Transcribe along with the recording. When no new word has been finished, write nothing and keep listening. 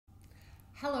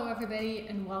Hello everybody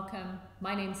and welcome.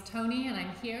 My name's Toni and I'm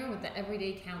here with the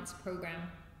Everyday Counts program.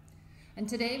 And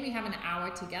today we have an hour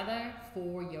together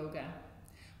for yoga.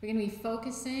 We're going to be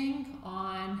focusing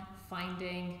on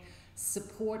finding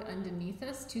support underneath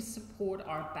us to support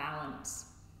our balance.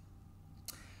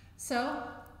 So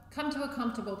come to a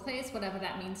comfortable place, whatever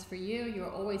that means for you. You're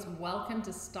always welcome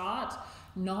to start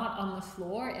not on the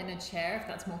floor in a chair if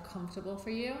that's more comfortable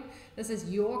for you. This is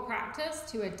your practice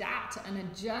to adapt and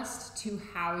adjust to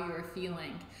how you're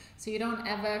feeling. So it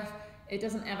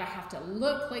doesn't ever have to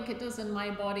look like it does in my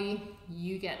body.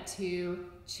 You get to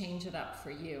change it up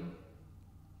for you.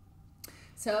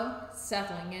 So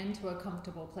settling into a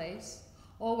comfortable place,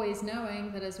 always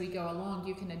knowing that as we go along,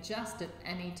 you can adjust at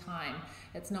any time.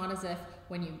 It's not as if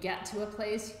when you get to a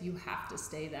place, you have to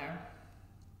stay there.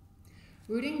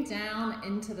 Rooting down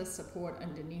into the support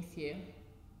underneath you.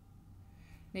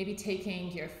 Maybe taking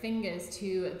your fingers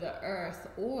to the earth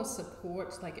or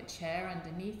support like a chair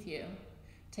underneath you.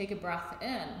 Take a breath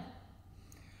in.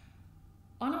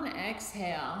 On an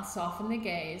exhale, soften the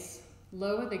gaze,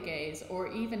 lower the gaze, or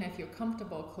even if you're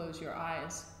comfortable, close your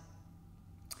eyes.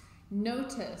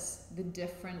 Notice the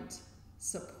different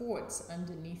supports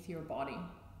underneath your body.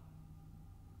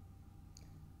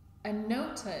 And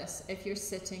notice if you're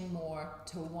sitting more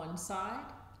to one side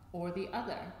or the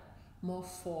other, more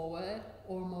forward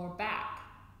or more back.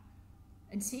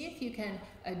 And see if you can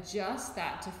adjust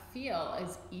that to feel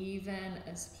as even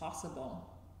as possible.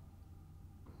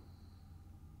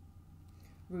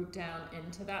 Root down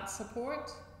into that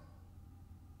support.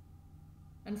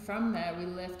 And from there, we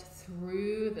lift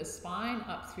through the spine,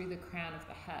 up through the crown of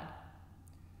the head.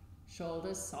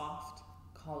 Shoulders soft,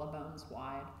 collarbones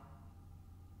wide.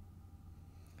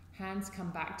 Hands come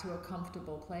back to a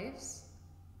comfortable place.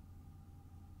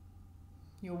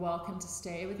 You're welcome to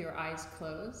stay with your eyes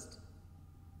closed.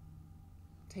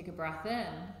 Take a breath in.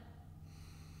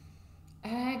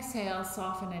 Exhale,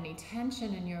 soften any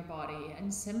tension in your body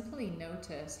and simply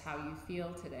notice how you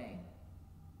feel today.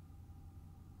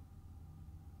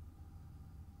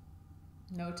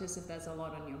 Notice if there's a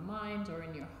lot on your mind or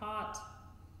in your heart.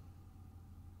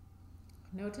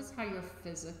 Notice how your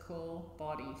physical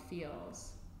body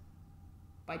feels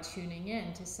by tuning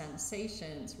in to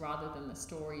sensations rather than the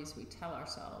stories we tell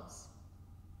ourselves.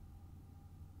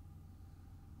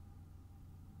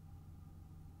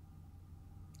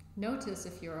 Notice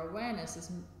if your awareness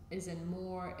is in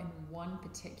one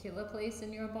particular place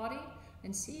in your body,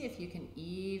 and see if you can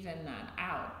even that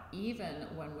out, even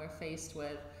when we're faced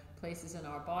with places in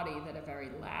our body that are very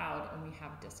loud and we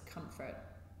have discomfort.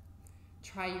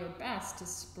 Try your best to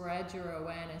spread your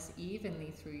awareness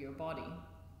evenly through your body.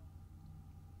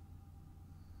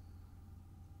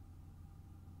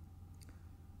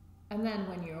 And then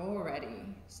when you're all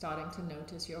ready, starting to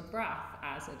notice your breath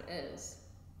as it is.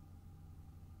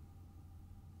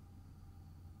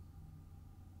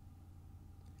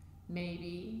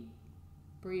 Maybe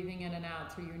breathing in and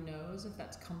out through your nose if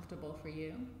that's comfortable for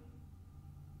you.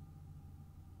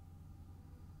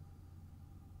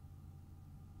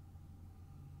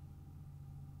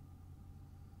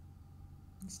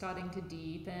 Starting to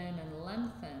deepen and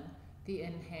lengthen the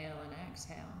inhale and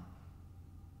exhale.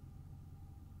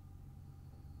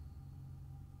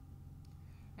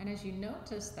 And as you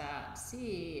notice that,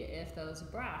 see if those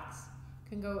breaths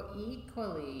can go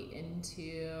equally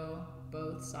into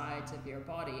both sides of your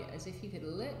body, as if you could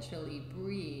literally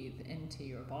breathe into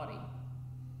your body.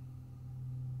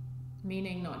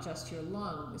 Meaning not just your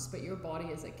lungs, but your body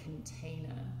as a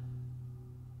container.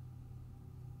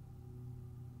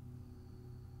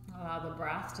 Allow the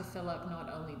breath to fill up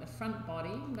not only the front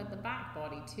body, but the back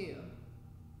body too.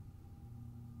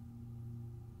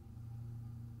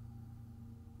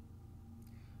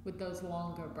 With those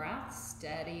longer breaths,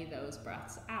 steady those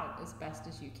breaths out as best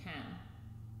as you can.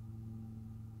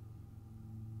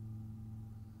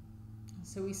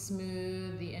 So we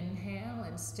smooth the inhale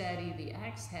and steady the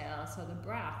exhale so the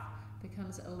breath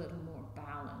becomes a little more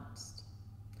balanced.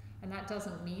 And that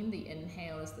doesn't mean the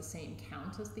inhale is the same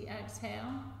count as the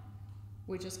exhale.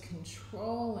 We're just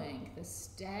controlling the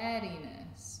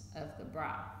steadiness of the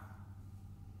breath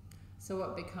so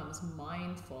it becomes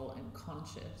mindful and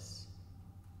conscious.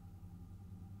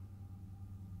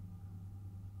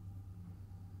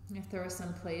 If there are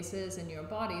some places in your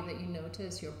body that you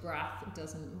notice your breath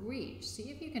doesn't reach, see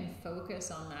if you can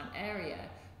focus on that area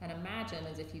and imagine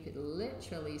as if you could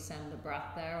literally send the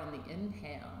breath there on the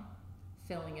inhale,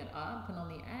 filling it up, and on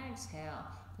the exhale,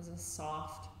 there's a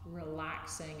soft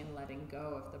relaxing and letting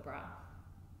go of the breath.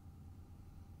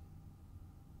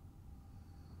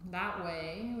 That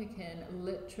way, we can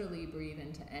literally breathe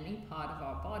into any part of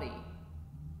our body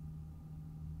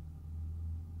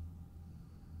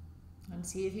And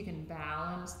see if you can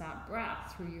balance that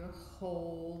breath through your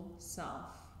whole self.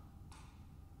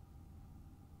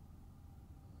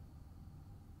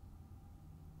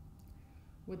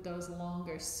 With those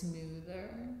longer, smoother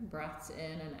breaths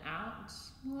in and out,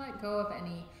 let go of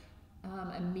any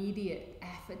immediate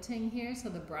efforting here, so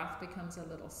the breath becomes a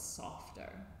little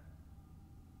softer.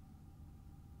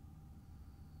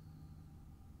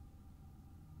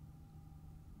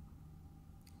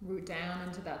 Root down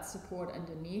into that support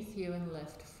underneath you and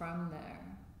lift from there.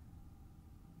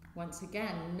 Once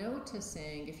again,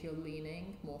 noticing if you're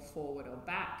leaning more forward or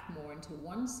back, more into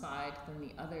one side than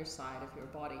the other side of your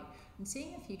body, and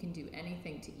seeing if you can do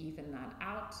anything to even that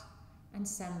out and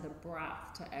send the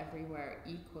breath to everywhere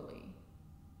equally.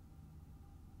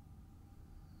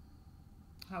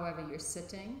 However you're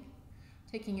sitting,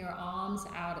 taking your arms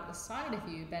out at the side of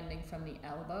you, bending from the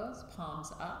elbows,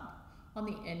 palms up. On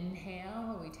the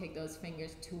inhale, we take those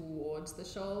fingers towards the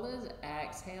shoulders.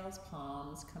 Exhales,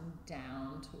 palms come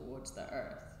down towards the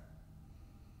earth.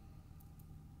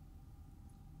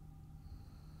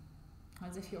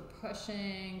 As if you're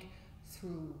pushing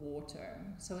through water.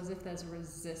 So as if there's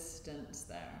resistance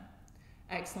there.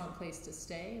 Excellent place to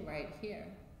stay right here.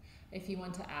 If you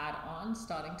want to add on,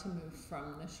 starting to move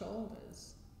from the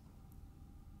shoulders.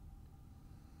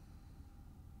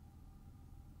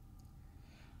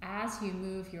 As you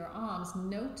move your arms,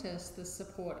 notice the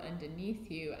support underneath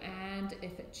you, and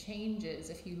if it changes,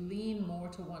 if you lean more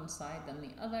to one side than the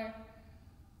other,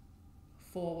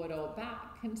 forward or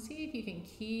back, and see if you can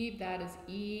keep that as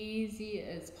easy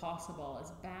as possible,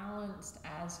 as balanced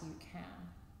as you can.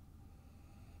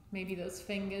 Maybe those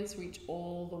fingers reach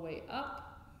all the way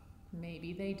up,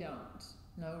 maybe they don't.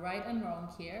 No right and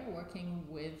wrong here, working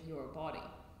with your body.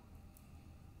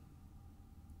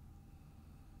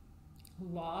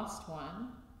 Last one.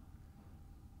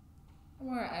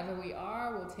 Wherever we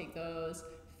are, we'll take those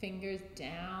fingers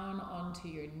down onto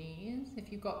your knees.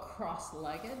 If you've got cross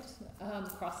legs,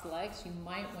 you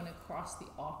might want to cross the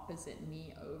opposite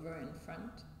knee over in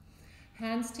front.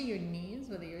 Hands to your knees,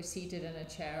 whether you're seated in a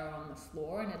chair or on the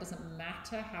floor, and it doesn't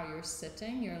matter how you're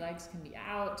sitting. Your legs can be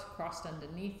out, crossed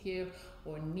underneath you,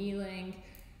 or kneeling.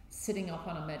 Sitting up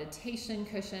on a meditation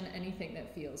cushion, anything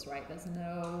that feels right. There's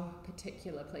no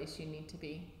particular place you need to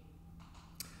be.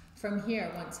 From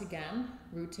here, once again,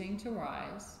 rooting to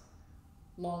rise.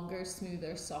 Longer,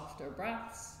 smoother, softer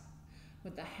breaths.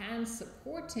 With the hands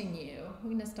supporting you, we're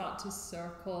going to start to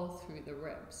circle through the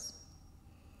ribs.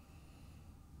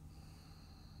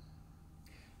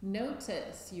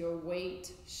 Notice your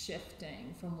weight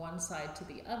shifting from one side to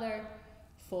the other,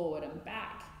 forward and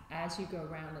back, as you go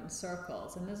around in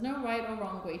circles. And there's no right or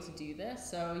wrong way to do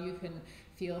this, so you can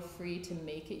feel free to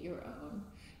make it your own.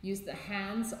 Use the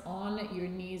hands on your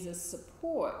knees as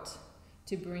support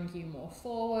to bring you more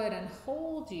forward and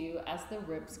hold you as the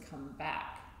ribs come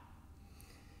back.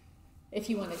 If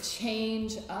you want to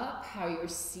change up how you're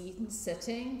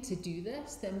sitting to do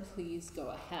this, then please go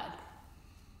ahead.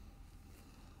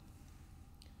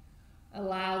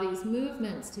 Allow these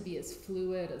movements to be as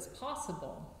fluid as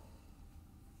possible.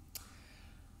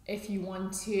 If you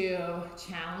want to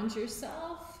challenge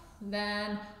yourself,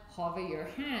 then hover your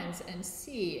hands and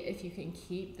see if you can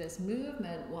keep this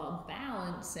movement while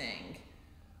balancing.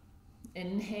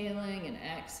 Inhaling and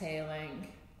exhaling.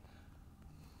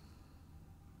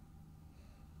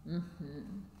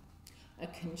 A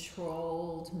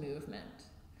controlled movement.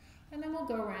 And then we'll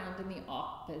go around in the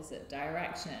opposite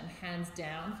direction. Hands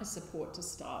down for support to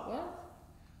start with.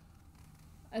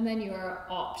 And then your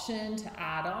option to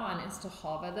add on is to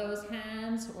hover those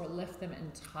hands or lift them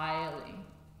entirely.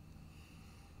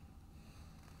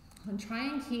 And try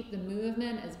and keep the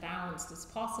movement as balanced as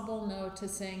possible,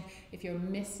 noticing if you're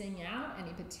missing out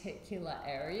any particular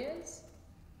areas.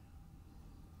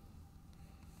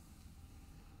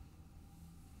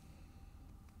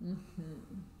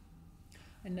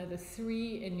 Another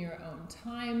 3 in your own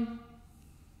time.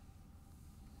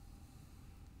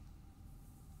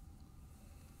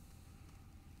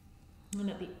 And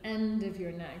at the end of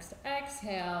your next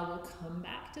exhale, we'll come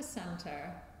back to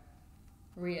center.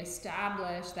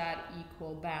 Reestablish that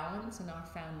equal balance in our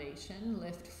foundation.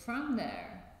 Lift from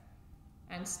there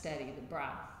and steady the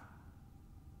breath.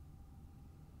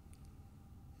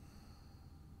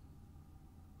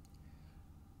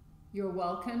 You're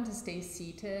welcome to stay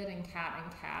seated in cat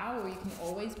and cow, or you can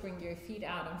always bring your feet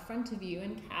out in front of you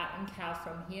in cat and cow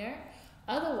from here.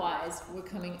 Otherwise, we're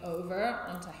coming over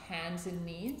onto hands and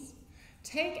knees.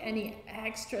 Take any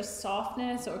extra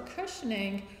softness or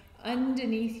cushioning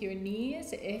underneath your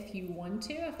knees if you want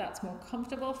to, if that's more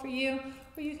comfortable for you,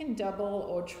 or you can double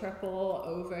or triple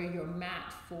over your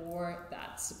mat for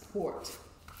that support.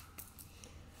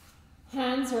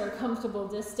 Hands are a comfortable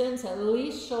distance, at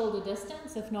least shoulder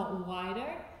distance, if not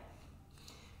wider.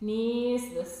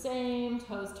 Knees the same,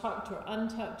 toes tucked or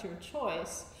untucked, your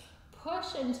choice.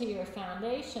 Push into your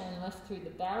foundation, lift through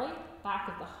the belly, back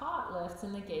of the heart lifts,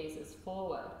 and the gaze is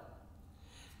forward.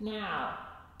 Now,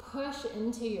 push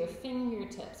into your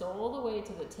fingertips all the way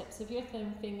to the tips of your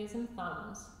fingers and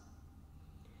thumbs.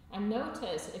 And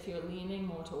notice if you're leaning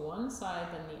more to one side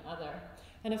than the other.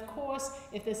 And of course,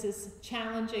 if this is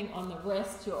challenging on the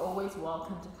wrist, you're always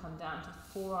welcome to come down to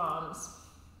forearms.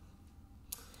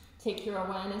 Take your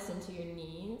awareness into your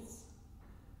knees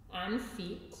and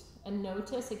feet. And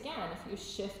notice again, if you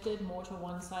shifted more to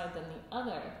one side than the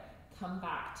other, come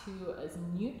back to as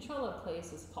neutral a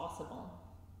place as possible.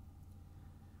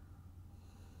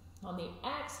 On the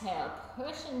exhale,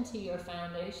 push into your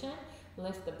foundation,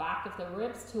 lift the back of the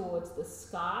ribs towards the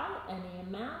sky, any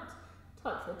amount.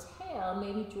 Tuck the tail,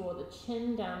 maybe draw the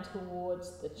chin down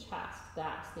towards the chest.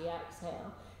 That's the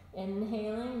exhale.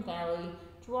 Inhaling, belly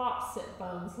drop, sit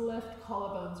bones lift,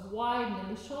 collarbones widen,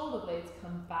 and the shoulder blades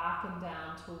come back and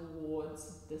down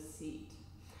towards the seat.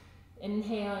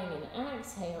 Inhaling and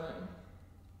exhaling.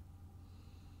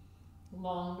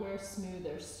 Longer,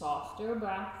 smoother, softer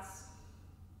breaths.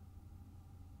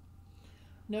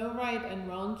 No right and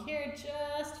wrong here,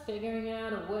 just figuring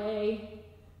out a way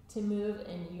to move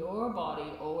in your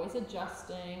body, always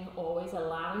adjusting, always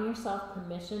allowing yourself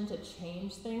permission to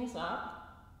change things up.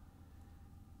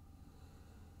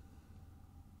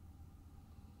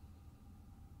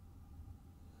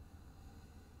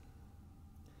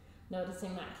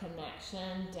 Noticing that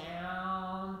connection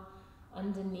down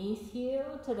underneath you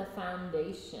to the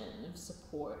foundation of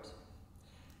support.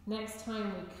 Next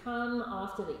time we come,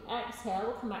 after the exhale,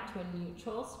 we'll come back to a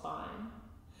neutral spine.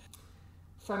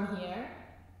 From here,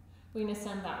 we're going to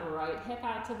send that right hip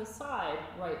out to the side.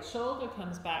 Right shoulder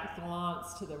comes back,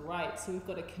 glance to the right. So we've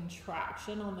got a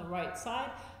contraction on the right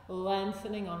side,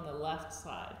 lengthening on the left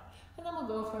side. And then we'll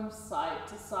go from side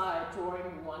to side,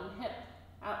 drawing one hip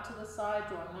out to the side,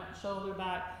 drawing that shoulder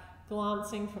back,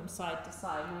 glancing from side to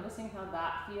side, noticing how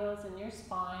that feels in your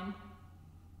spine.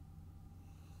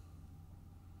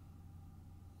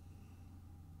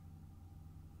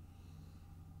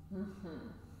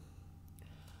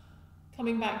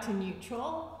 Coming back to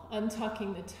neutral,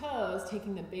 untucking the toes,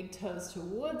 taking the big toes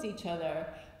towards each other,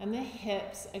 and the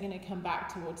hips are going to come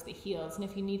back towards the heels. And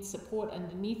if you need support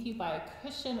underneath you by a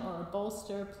cushion or a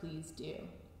bolster, please do.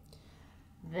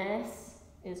 This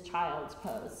is child's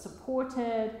pose,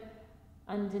 supported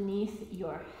underneath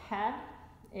your head,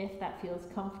 if that feels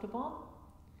comfortable.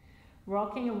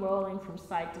 Rocking and rolling from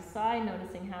side to side,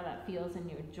 noticing how that feels in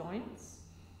your joints.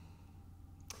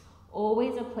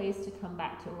 Always a place to come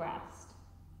back to rest.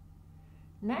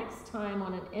 Next time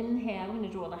on an inhale, I'm going to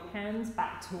draw the hands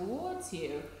back towards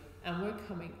you, and we're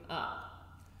coming up.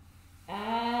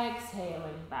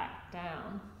 Exhaling back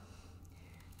down.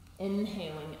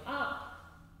 Inhaling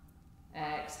up,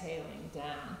 exhaling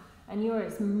down. And you're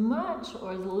as much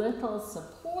or as little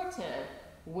supported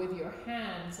with your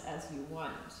hands as you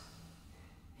want.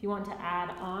 If you want to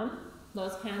add on,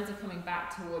 those hands are coming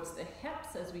back towards the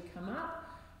hips as we come up.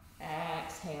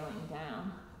 Exhaling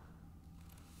down.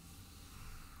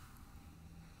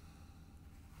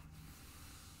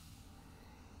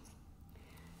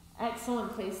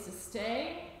 Excellent place to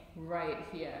stay right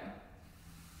here.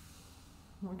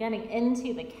 We're getting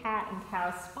into the cat and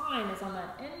cow spine. As on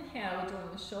that inhale, we're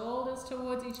drawing the shoulders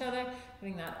towards each other,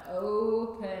 getting that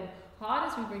open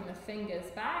heart as we bring the fingers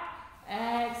back.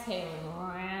 Exhaling,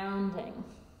 rounding.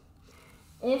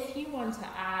 If you want to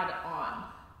add on,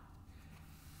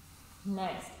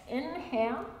 next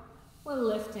inhale, we're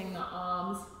lifting the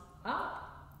arms up.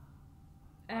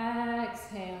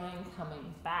 Exhaling,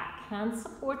 coming back. Hands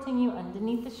supporting you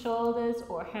underneath the shoulders,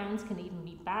 or hands can even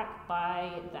be back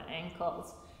by the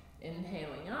ankles.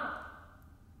 Inhaling up,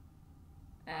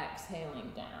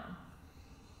 exhaling down.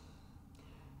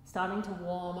 Starting to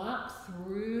warm up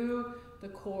through the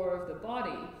core of the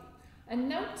body. And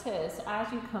notice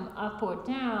as you come up or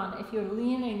down, if you're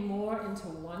leaning more into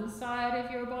one side of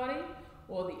your body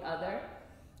or the other,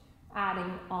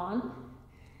 adding on.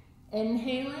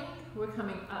 Inhaling, we're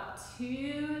coming up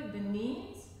to the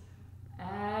knees,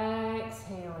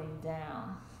 exhaling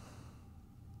down.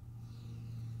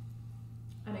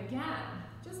 And again,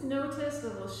 just notice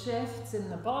little shifts in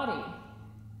the body.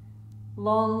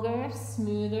 Longer,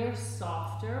 smoother,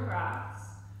 softer breaths.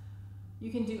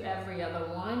 You can do every other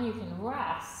one. You can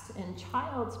rest in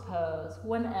child's pose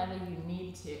whenever you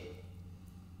need to.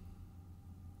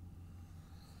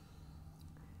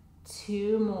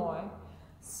 2 more.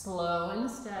 Slow and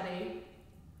steady.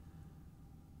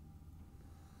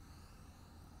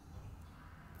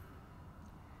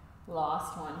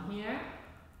 Last one here.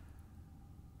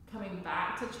 Coming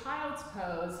back to child's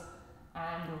pose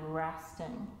and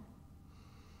resting.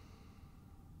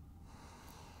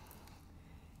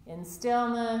 In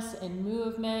stillness, in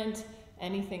movement,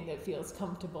 anything that feels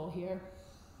comfortable here.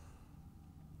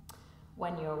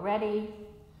 When you're ready,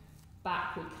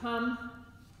 back we come,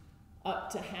 up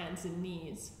to hands and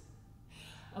knees.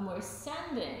 And we're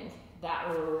sending that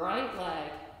right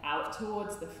leg out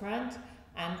towards the front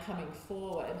and coming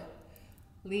forward,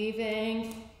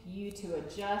 leaving you to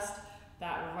adjust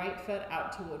that right foot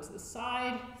out towards the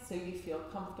side so you feel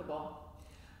comfortable.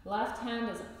 Left hand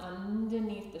is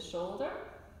underneath the shoulder,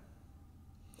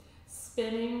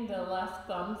 spinning the left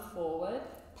thumb forward,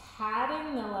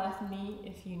 patting the left knee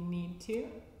if you need to.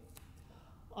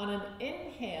 On an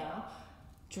inhale,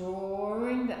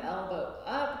 drawing the elbow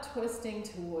up, twisting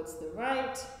towards the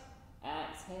right,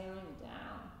 exhaling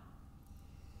down.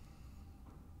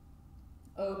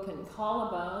 Open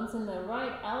collarbones and the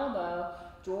right elbow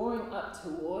drawing up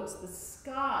towards the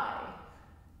sky.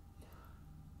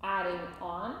 Adding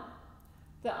on,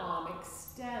 the arm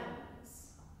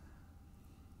extends.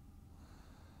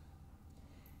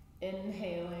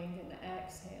 Inhaling and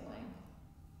exhaling.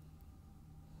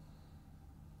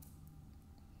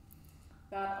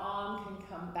 That arm can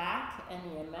come back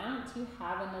any amount. You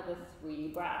have another 3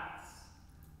 breaths.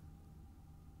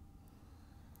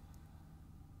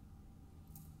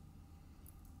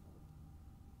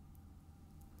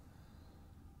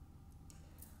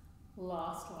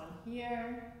 Last one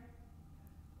here.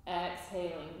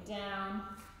 Exhaling down.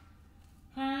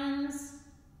 Hands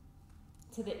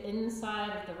to the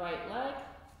inside of the right leg.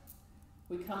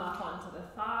 We come up onto the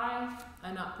thigh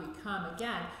and up we come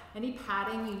again. Any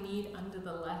padding you need under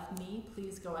the left knee,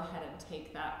 please go ahead and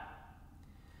take that.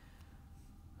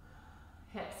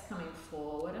 Hips coming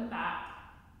forward and back.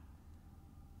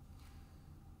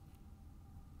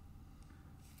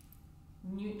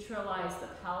 Neutralize the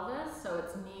pelvis so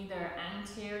it's neither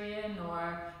anterior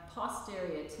nor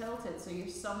posterior tilted, so you're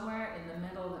somewhere in the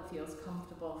middle that feels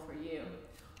comfortable for you.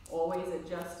 Always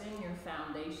adjusting your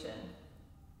foundation.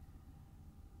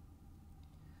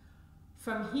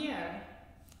 From here,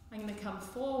 I'm going to come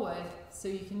forward so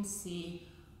you can see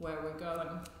where we're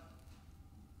going.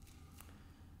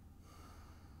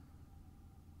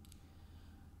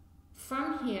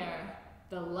 From here,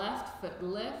 the left foot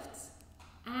lifts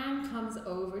and comes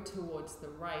over towards the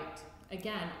right.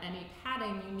 Again, any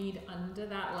padding you need under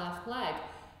that left leg,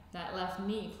 that left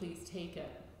knee, please take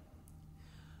it.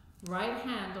 Right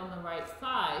hand on the right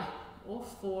thigh or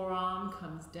forearm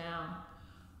comes down.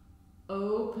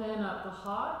 Open up the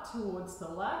heart towards the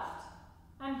left,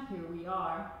 and here we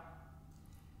are.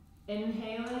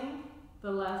 Inhaling,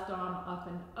 the left arm up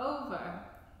and over.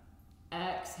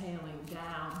 Exhaling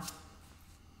down.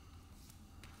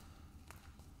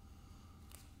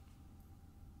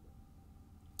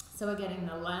 So we're getting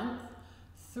the length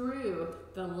through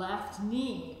the left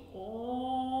knee,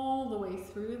 all the way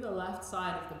through the left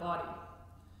side of the body.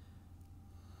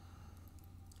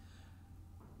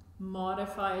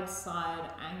 Modified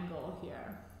side angle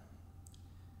here.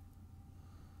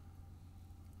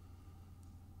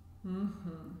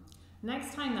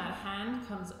 Next time that hand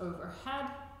comes overhead,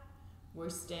 we're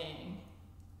staying.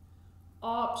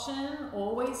 Option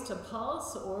always to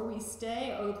pulse, or we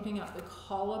stay opening up the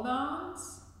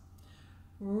collarbones.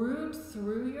 Root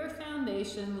through your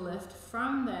foundation, lift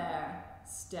from there.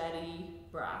 Steady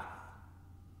breath.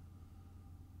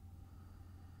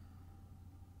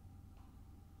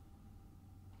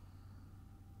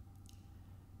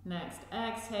 Next,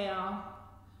 exhale.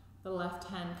 The left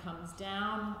hand comes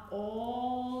down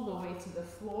all the way to the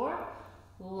floor.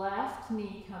 Left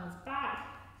knee comes back.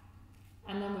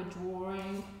 And then we're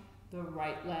drawing the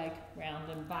right leg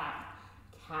round and back.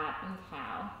 Cat and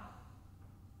cow.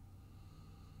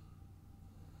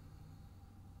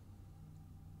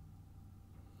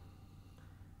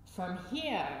 From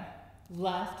here,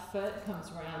 left foot comes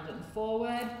round and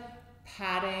forward,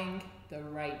 patting the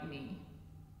right knee.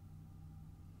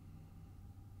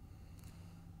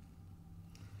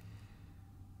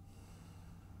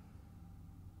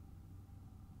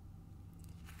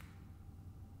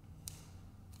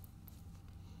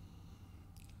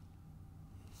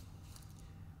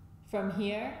 From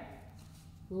here,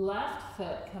 left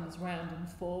foot comes round and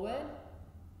forward.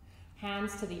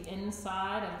 Hands to the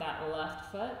inside of that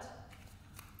left foot.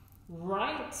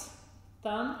 Right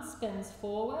thumb spins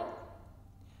forward.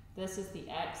 This is the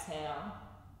exhale.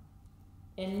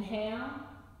 Inhale,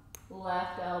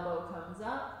 left elbow comes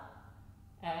up,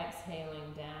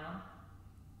 exhaling down.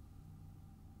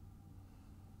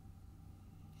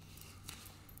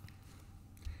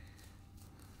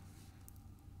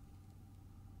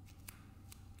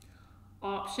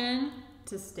 Option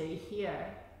to stay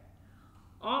here.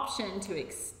 Option to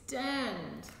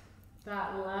extend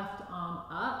that left arm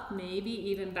up, maybe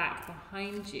even back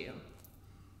behind you.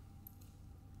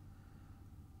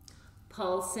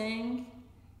 Pulsing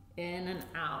in and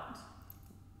out.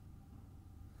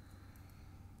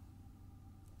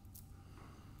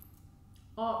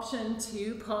 Option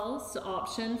to pulse,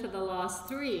 option for the last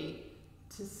 3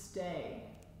 to stay.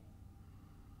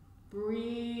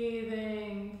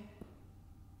 Breathing.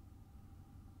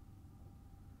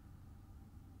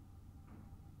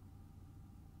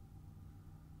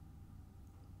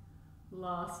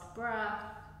 Last breath.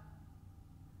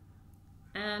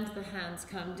 And the hands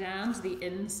come down to the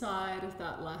inside of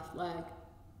that left leg.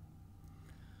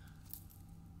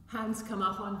 Hands come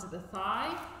up onto the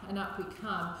thigh and up we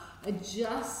come,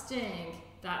 adjusting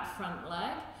that front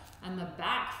leg and the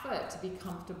back foot to be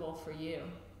comfortable for you.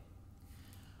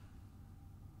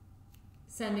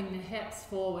 Sending the hips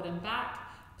forward and back,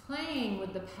 playing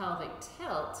with the pelvic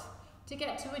tilt to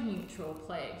get to a neutral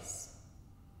place.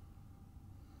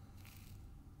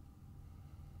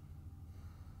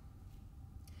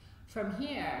 From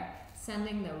here,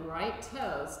 sending the right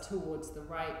toes towards the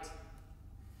right.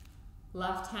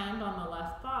 Left hand on the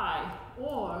left thigh,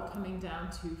 or coming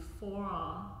down to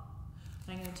forearm.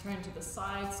 I'm going to turn to the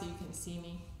side so you can see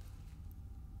me.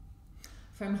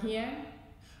 From here,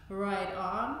 right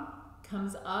arm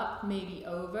comes up, maybe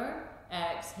over,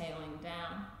 exhaling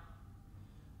down.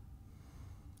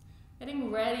 Getting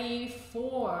ready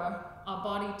for our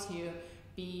body to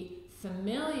be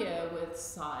familiar with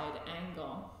side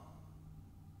angle.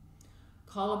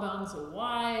 Collarbones are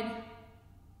wide.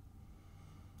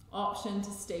 Option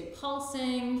to stay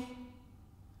pulsing.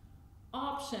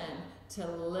 Option to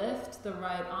lift the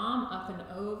right arm up and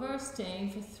over,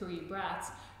 staying for 3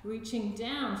 breaths. Reaching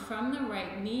down from the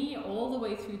right knee all the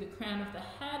way through the crown of the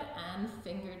head and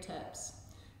fingertips.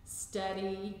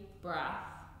 Steady breath.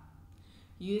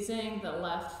 Using the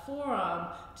left forearm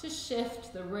to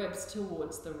shift the ribs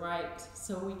towards the right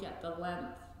so we get the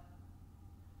length.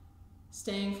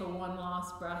 Staying for one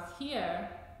last breath here.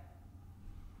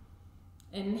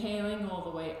 Inhaling all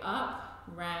the way up,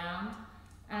 round,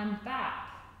 and back.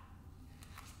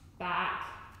 Back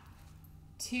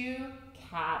to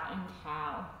cat and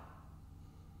cow.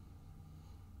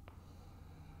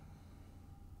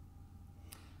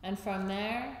 And from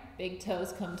there, big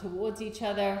toes come towards each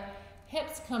other,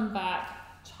 hips come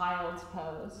back, child's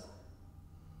pose.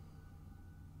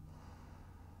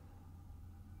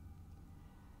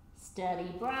 Steady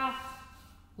breath,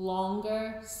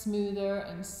 longer, smoother,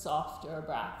 and softer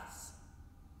breaths.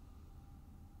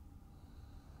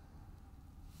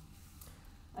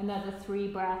 Another 3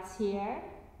 breaths here,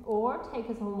 or take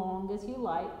as long as you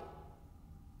like.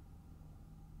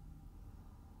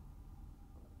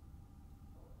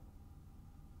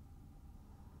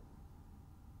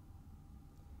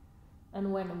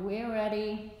 And when we're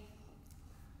ready,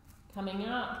 coming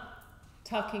up,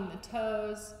 tucking the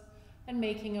toes, and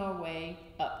making our way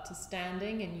up to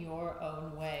standing in your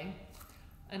own way.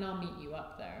 And I'll meet you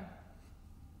up there.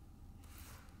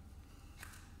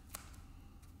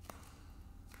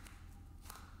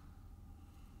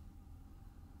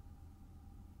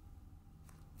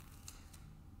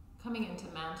 Coming into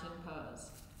mountain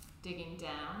pose, digging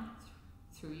down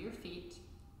through your feet,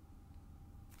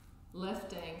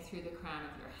 lifting through the crown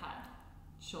of your head,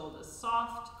 shoulders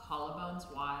soft,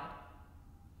 collarbones wide.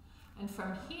 And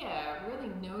from here,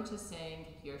 really noticing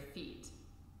your feet.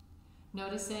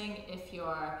 Noticing if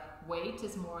your weight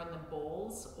is more in the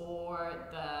balls or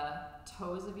the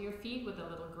toes of your feet with a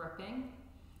little gripping.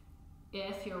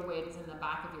 If your weight is in the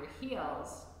back of your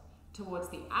heels, towards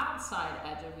the outside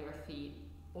edge of your feet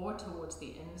or towards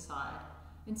the inside.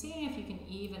 And seeing if you can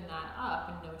even that up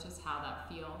and notice how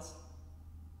that feels.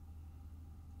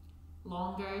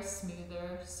 Longer,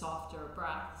 smoother, softer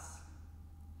breaths.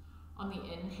 On the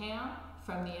inhale,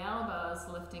 from the elbows,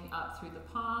 lifting up through the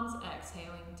palms,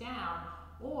 exhaling down,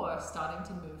 or starting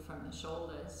to move from the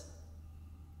shoulders.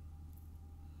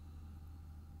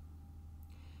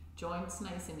 Joints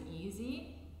nice and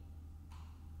easy.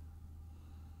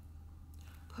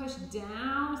 Push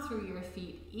down through your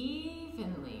feet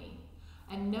evenly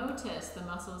and notice the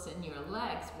muscles in your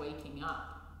legs waking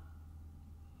up.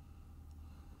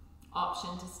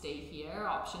 Option to stay here,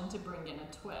 option to bring in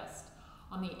a twist.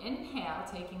 On the inhale,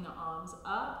 taking the arms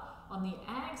up. On the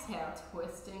exhale,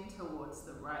 twisting towards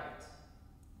the right.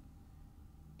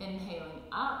 Inhaling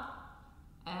up,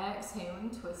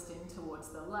 exhaling, twisting towards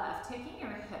the left. Taking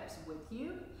your hips with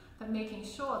you, but making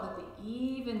sure that the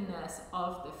evenness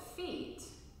of the feet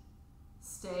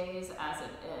stays as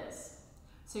it is.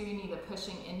 So you're neither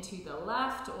pushing into the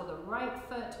left or the right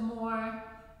foot more,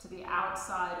 to the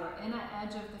outside or inner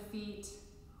edge of the feet,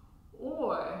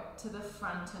 or to the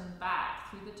front and back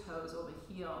through the toes or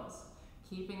the heels,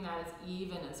 keeping that as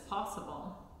even as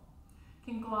possible.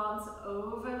 You can glance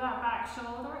over that back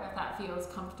shoulder if that feels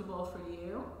comfortable for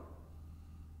you.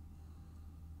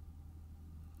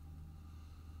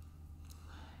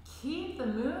 Keep the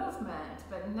movement,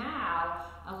 but now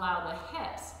allow the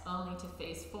hips only to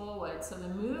face forward. So the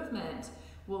movement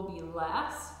will be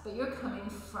less, but you're coming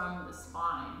from the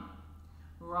spine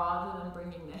rather than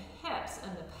bringing the hips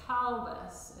and the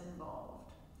pelvis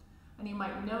involved. And you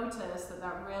might notice that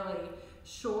that really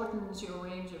shortens your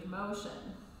range of motion.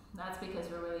 That's because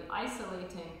we're really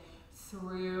isolating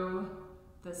through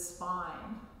the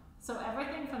spine. So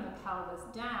everything from the pelvis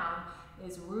down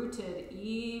is rooted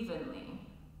evenly.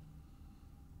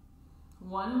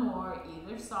 One more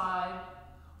either side,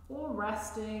 or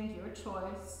resting, your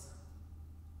choice.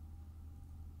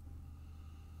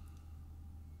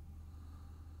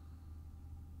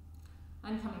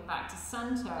 And coming back to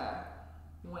center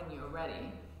when you're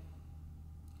ready.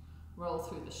 Roll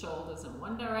through the shoulders in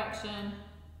one direction,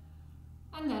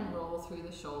 and then roll through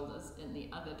the shoulders in the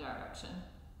other direction.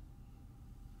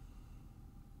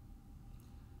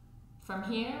 From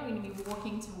here, we're going to be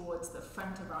walking towards the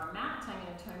front of our mat. I'm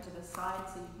going to turn to the side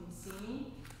so you can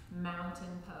see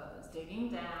mountain pose.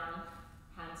 Digging down,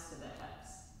 hands to the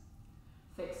hips.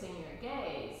 Fixing your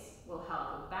gaze will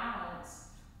help with balance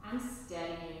and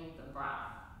steadying the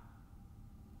breath.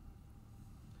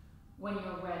 When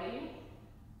you're ready,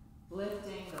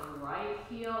 lifting the right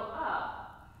heel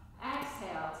up.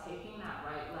 Exhale, taking that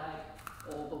right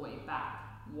leg all the way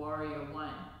back. Warrior one.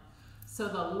 So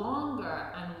the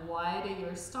longer and wider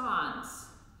your stance,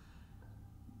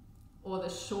 or the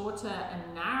shorter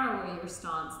and narrower your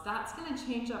stance, that's going to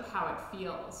change up how it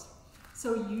feels.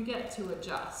 So you get to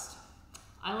adjust.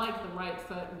 I like the right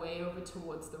foot way over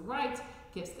towards the right,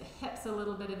 gives the hips a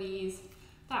little bit of ease.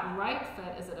 That right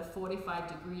foot is at a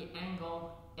 45-degree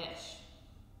angle-ish.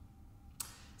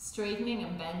 Straightening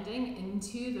and bending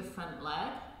into the front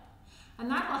leg, and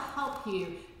that will help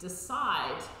you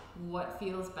decide what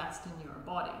feels best in your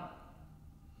body.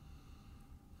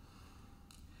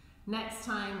 Next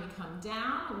time we come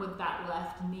down with that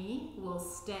left knee, we'll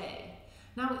stay.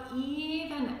 Now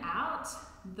even out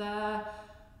the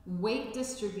weight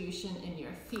distribution in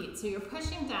your feet. So you're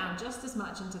pushing down just as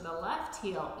much into the left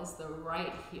heel as the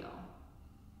right heel.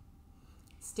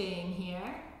 Staying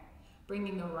here,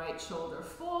 bringing the right shoulder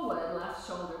forward, left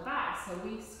shoulder back, so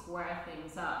we square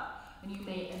things up. And you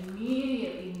may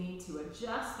immediately need to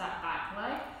adjust that back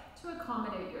leg to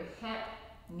accommodate your hip,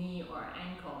 knee, or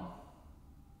ankle.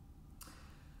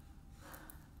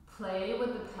 Play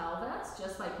with the pelvis,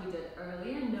 just like we did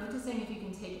earlier, noticing if you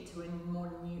can take it to a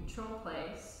more neutral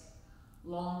place.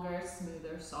 Longer,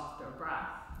 smoother, softer breath.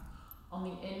 On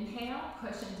the inhale,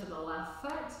 push into the left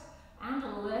foot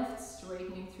and lift,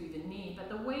 straightening through the knee,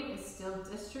 but the weight is still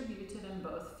distributed in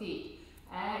both feet.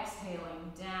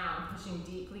 Exhaling down, pushing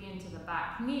deeply into the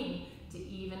back knee to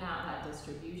even out that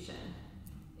distribution.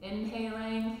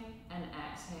 Inhaling and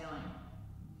exhaling.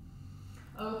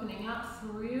 Opening up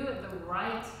through the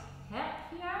right hip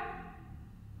here.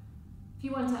 If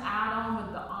you want to add on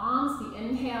with the arms, the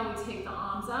inhale, we take the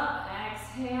arms up.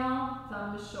 Exhale,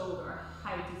 thumb to shoulder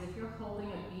height, as if you're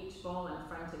holding a beach ball in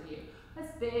front of you. As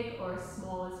big or as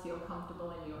small as feel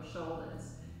comfortable in your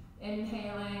shoulders.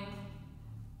 Inhaling,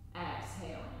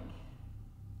 exhaling.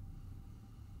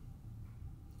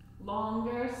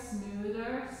 Longer,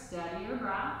 smoother, steadier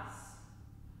breaths.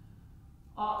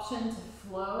 Option to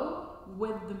flow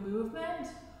with the movement.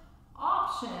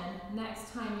 Option,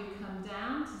 next time you come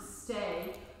down, to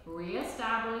stay.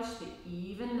 Reestablish the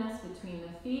evenness between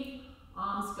the feet.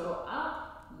 Arms go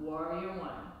up, warrior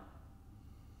one.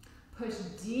 Push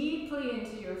deeply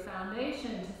into your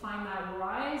foundation to find that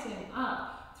rising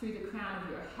up through the crown of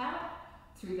your head,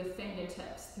 through the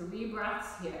fingertips. 3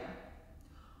 breaths here.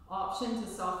 Option to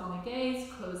soften the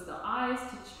gaze, close the eyes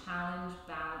to challenge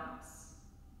balance.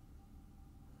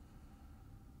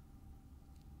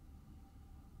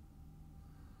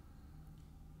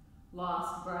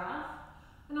 Last breath.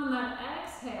 And on that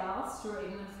exhale,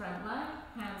 straighten the front leg,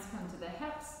 hands come to the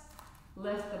hips,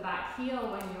 lift the back heel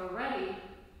when you're ready,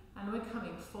 and and we're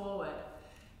coming forward.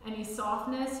 Any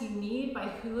softness you need by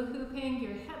hula hooping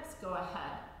your hips, go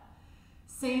ahead.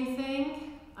 Same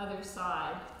thing, other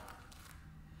side.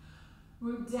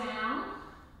 Root down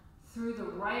through the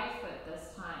right foot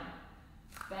this time.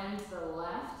 Bend the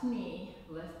left knee,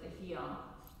 lift the heel.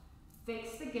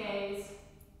 Fix the gaze,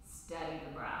 steady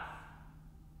the breath.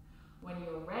 When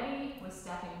you're ready, we're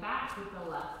stepping back with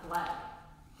the left leg.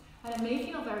 And it may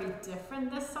feel very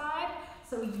different this side,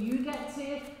 so you get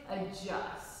to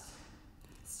adjust.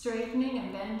 Straightening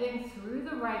and bending through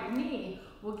the right knee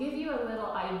will give you a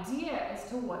little idea as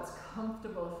to what's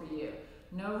comfortable for you.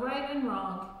 No right and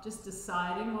wrong, just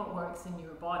deciding what works in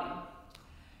your body.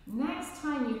 Next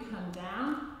time you come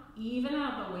down, even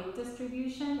out the weight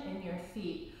distribution in your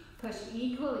feet. Push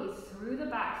equally through the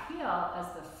back heel as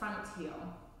the front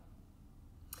heel.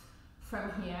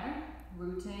 From here,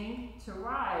 rooting to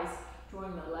rise,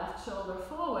 drawing the left shoulder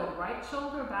forward, right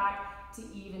shoulder back to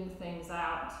even things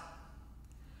out.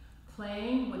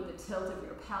 Playing with the tilt of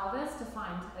your pelvis to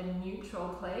find a neutral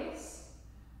place.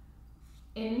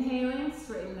 Inhaling,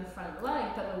 straighten the front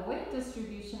leg, but the weight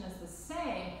distribution is the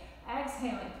same.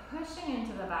 Exhaling, pushing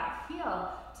into the back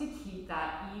heel to keep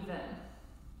that even.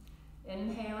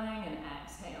 Inhaling and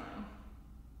exhaling.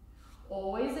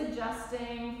 Always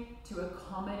adjusting to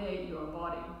accommodate your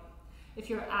body. If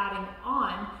you're adding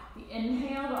on, the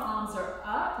inhale, the arms are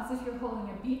up as if you're holding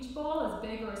a beach ball, as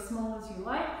big or as small as you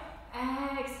like.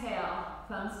 Exhale,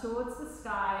 thumbs towards the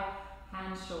sky,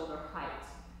 hands shoulder height.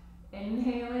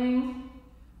 Inhaling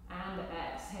and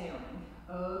exhaling,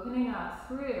 opening up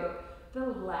through the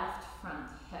left front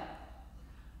hip.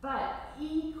 But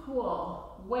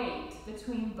equal weight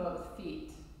between both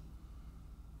feet.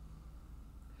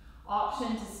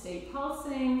 Option to stay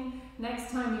pulsing.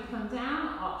 Next time you come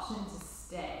down, option to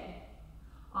stay.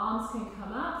 Arms can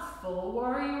come up, full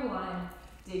warrior one.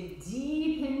 Dig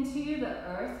deep into the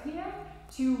earth here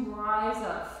to rise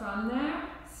up from there.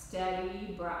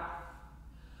 Steady breath.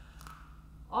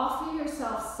 Offer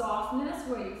yourself softness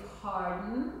where you've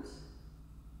hardened.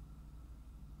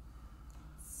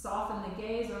 Soften the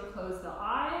gaze or close the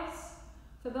eyes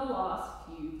for the last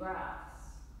few breaths.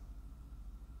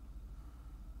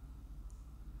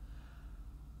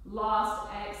 Last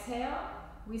exhale,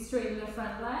 we straighten the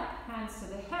front leg, hands to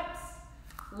the hips,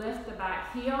 lift the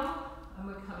back heel, and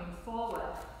we're coming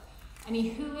forward. Any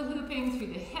hula hooping through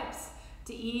the hips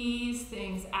to ease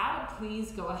things out,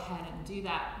 please go ahead and do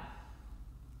that.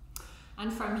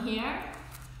 And from here,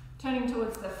 turning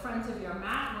towards the front of your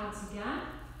mat once again,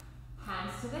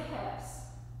 hands to the hips,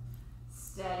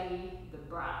 steady the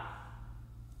breath,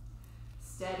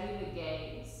 steady the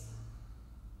gaze.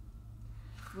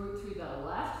 Root through the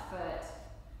left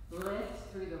foot,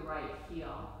 lift through the right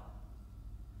heel.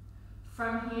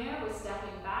 From here, we're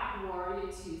stepping back, warrior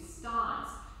two stance.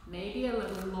 Maybe a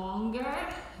little longer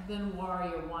than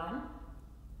warrior one.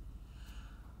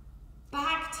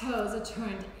 Back toes are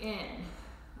turned in.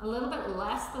 A little bit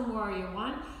less than warrior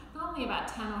one, but only about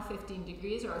 10 or 15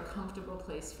 degrees or a comfortable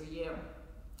place for you.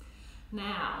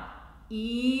 Now,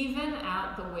 even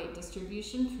out the weight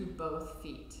distribution through both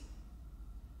feet.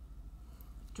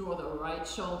 Draw the right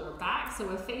shoulder back, so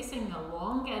we're facing the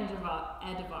long edge of our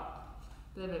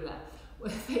We're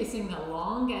facing the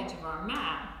long edge of our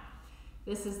mat.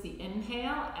 This is the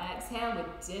inhale, exhale,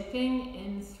 we're dipping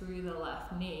in through the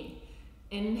left knee.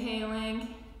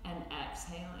 Inhaling and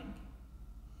exhaling.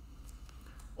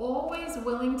 Always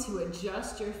willing to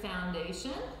adjust your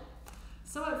foundation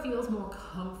so it feels more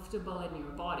comfortable in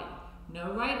your body.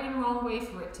 No right and wrong way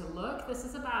for it to look. This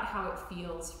is about how it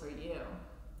feels for you.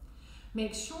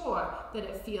 Make sure that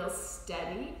it feels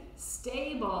steady,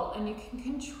 stable, and you can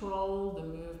control the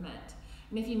movement.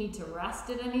 And if you need to rest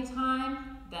at any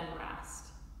time, then rest.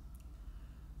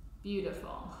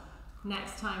 Beautiful.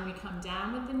 Next time we come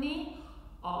down with the knee,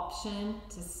 option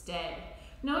to stay.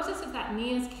 Notice if that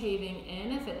knee is caving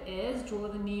in. If it is, draw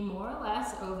the knee more or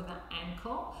less over the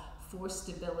ankle for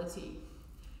stability.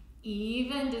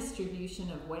 Even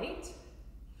distribution of weight.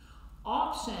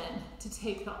 Option to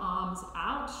take the arms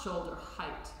out, shoulder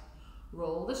height.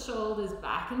 Roll the shoulders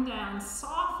back and down,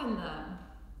 soften them,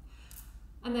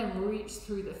 and then reach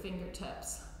through the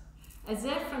fingertips. As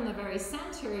if from the very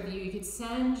center of you, you could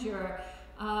send your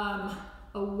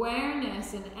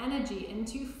awareness and energy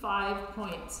into 5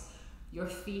 points. Your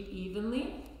feet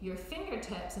evenly, your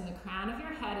fingertips and the crown of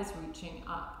your head is reaching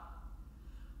up.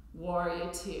 Warrior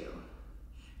two.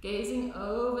 Gazing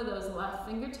over those left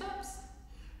fingertips.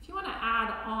 If you want to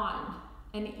add on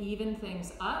and even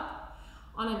things up,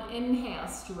 on an inhale,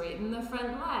 straighten the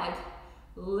front leg,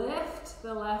 lift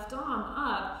the left arm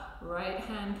up, right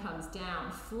hand comes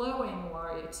down, flowing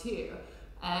warrior two.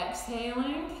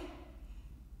 Exhaling,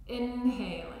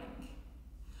 inhaling.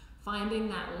 Finding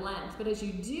that length, but as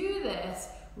you do this,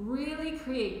 really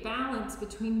create balance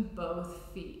between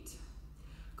both feet.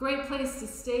 Great place to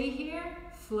stay here,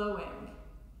 flowing.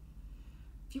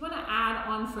 If you want to add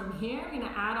on from here, we're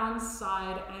going to add on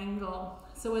side angle.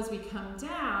 So as we come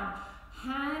down,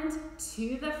 hand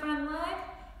to the front leg,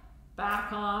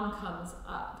 back arm comes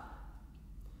up.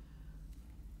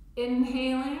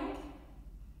 Inhaling,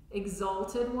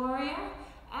 exalted warrior.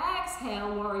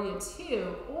 Exhale, warrior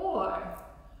two, or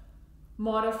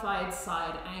modified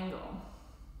side angle.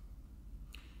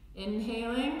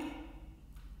 Inhaling,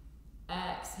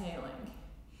 exhaling.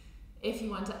 If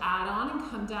you want to add on and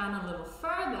come down a little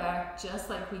further, just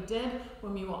like we did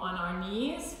when we were on our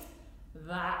knees,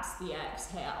 that's the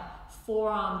exhale.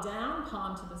 Forearm down,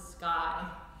 palm to the sky.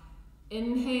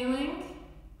 Inhaling,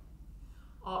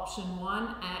 option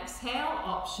one, exhale.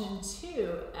 Option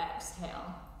two,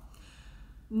 exhale.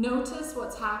 Notice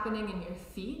what's happening in your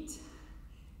feet.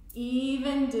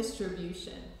 Even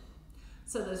distribution.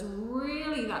 So there's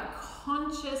really that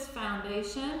conscious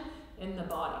foundation in the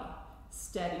body.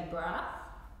 Steady breath.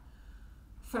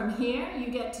 From here, you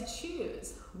get to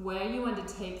choose where you want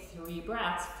to take 3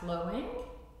 breaths. Flowing,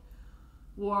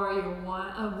 warrior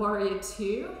one, warrior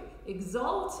two,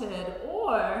 exalted,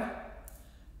 or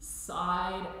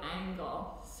side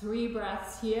angle. 3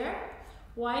 breaths here.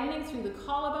 Widening through the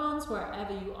collarbones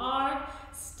wherever you are.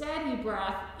 Steady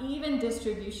breath, even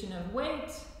distribution of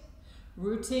weight.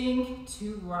 Rooting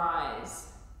to rise.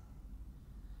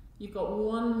 You've got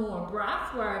 1 more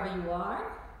breath wherever you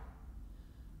are.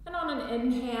 And on an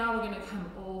inhale, we're going to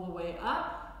come all the way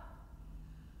up.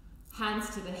 Hands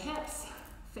to the hips,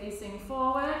 facing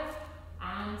forward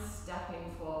and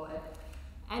stepping forward.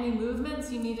 Any movements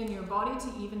you need in your body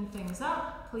to even things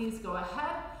up, please go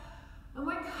ahead. And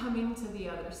we're coming to the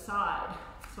other side.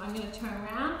 So I'm going to turn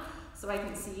around so I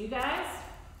can see you guys.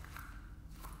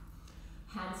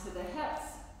 Hands to the hips.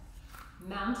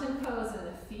 Mountain pose in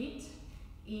the feet.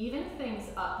 Even things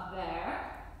up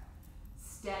there.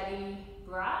 Steady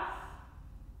breath.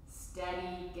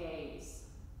 Steady gaze.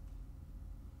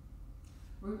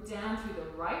 Root down through the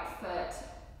right foot.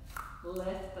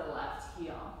 Lift the left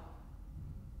heel.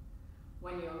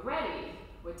 When you're ready,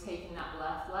 we're taking that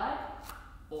left leg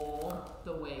all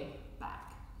the way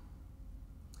back.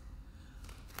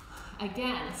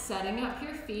 Again, setting up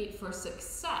your feet for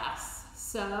success.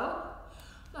 So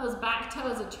those back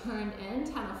toes are turned in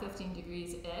 10 or 15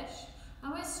 degrees-ish,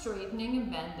 and we're straightening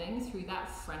and bending through that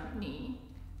front knee.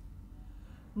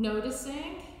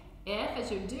 Noticing if,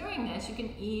 as you're doing this, you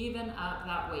can even up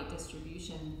that weight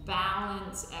distribution,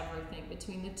 balance everything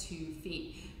between the 2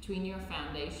 feet, between your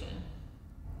foundation.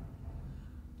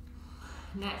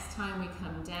 Next time we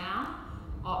come down,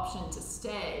 option to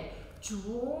stay,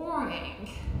 drawing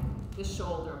the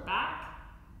shoulder back.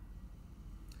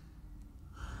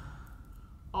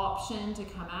 Option to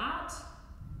come out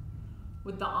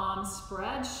with the arms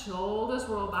spread, shoulders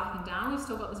roll back and down. We've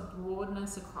still got this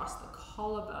broadness across the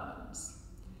collarbones.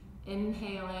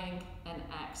 Inhaling and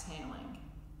exhaling.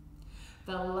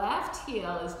 The left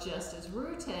heel is just as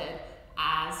rooted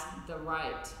as the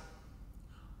right.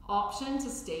 Option to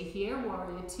stay here,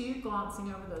 warrior two,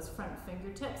 glancing over those front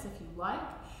fingertips if you like.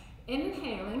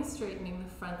 Inhaling, straightening the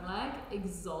front leg,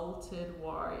 exalted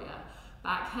warrior.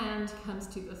 Back hand comes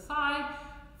to the thigh,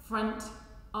 front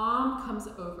arm comes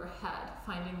overhead,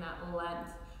 finding that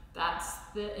length. That's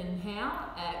the inhale,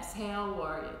 exhale,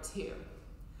 warrior two.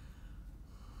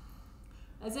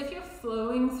 As if you're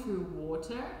flowing through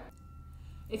water.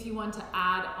 If you want to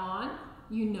add on,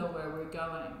 you know where we're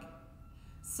going.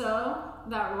 So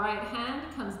that right hand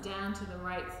comes down to the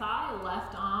right thigh,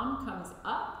 left arm comes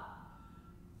up.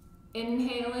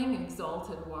 Inhaling,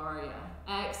 exalted warrior.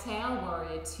 Exhale,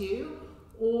 warrior two,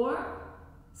 or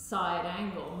side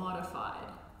angle, modified.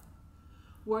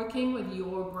 Working with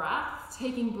your breath,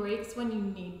 taking breaks when you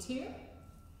need to.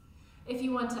 If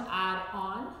you want to add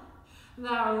on,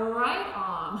 that right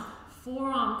arm,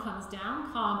 forearm comes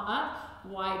down, palm up,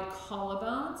 wide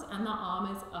collarbones, and the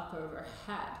arm is up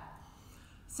overhead.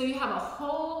 So you have a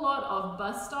whole lot of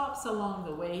bus stops along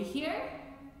the way here,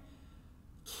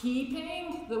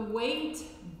 keeping the weight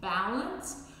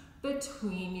balanced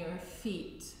between your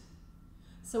feet.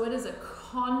 So it is a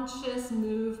conscious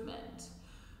movement.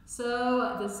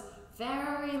 So there's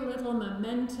very little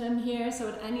momentum here. So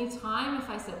at any time, if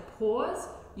I said pause,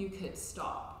 you could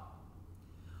stop.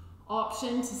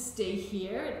 Option to stay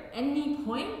here at any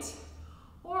point,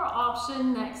 or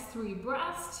option next 3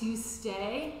 breaths to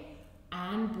stay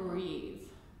and breathe.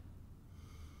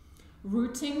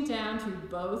 Rooting down through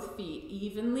both feet,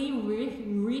 evenly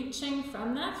reaching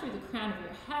from there through the crown of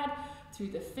your head,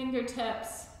 through the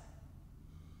fingertips.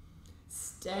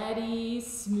 Steady,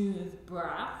 smooth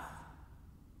breath.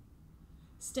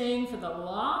 Staying for the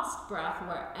last breath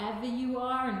wherever you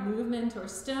are in movement or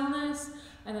stillness.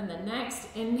 And then the next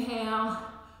inhale,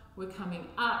 we're coming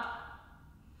up.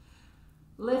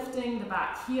 Lifting the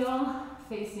back heel,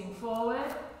 facing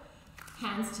forward.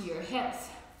 Hands to your hips.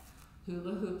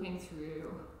 Hula hooping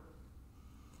through,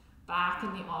 back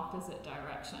in the opposite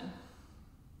direction.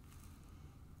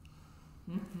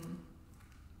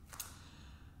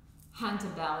 Hand to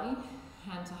belly,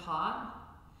 hand to heart.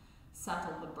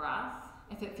 Settle the breath.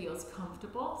 If it feels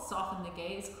comfortable, soften the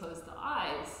gaze, close the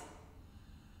eyes.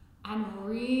 And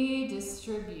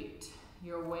redistribute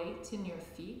your weight in your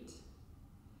feet.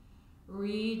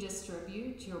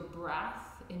 Redistribute your breath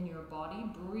in your body,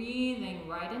 breathing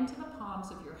right into the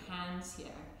palms of your hands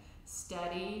here,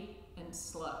 steady and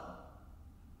slow.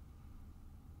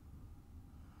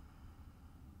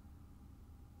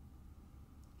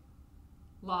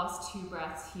 Last 2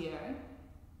 breaths here.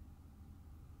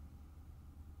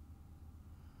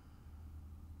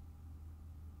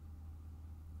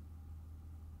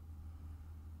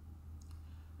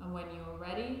 And when you're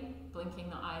ready, blinking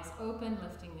the eyes open,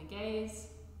 lifting the gaze,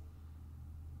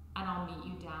 and I'll meet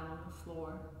you down on the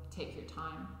floor. Take your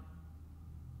time.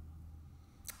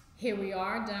 Here we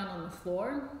are down on the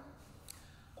floor.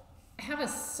 I have a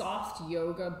soft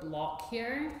yoga block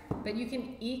here, but you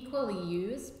can equally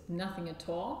use nothing at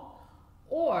all,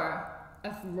 or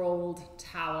a rolled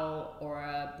towel or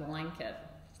a blanket.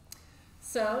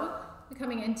 So we're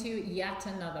coming into yet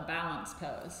another balance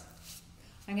pose.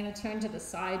 I'm going to turn to the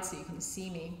side so you can see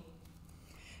me.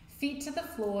 Feet to the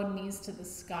floor, knees to the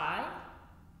sky.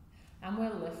 And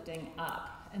we're lifting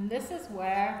up. And this is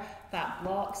where that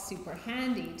block's super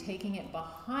handy, taking it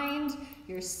behind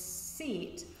your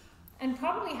seat and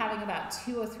probably having about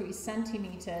 2 or 3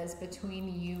 centimeters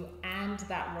between you and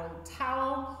that rolled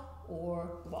towel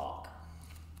or block.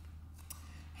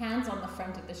 Hands on the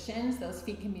front of the shins, those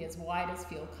feet can be as wide as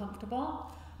feel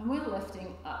comfortable. And we're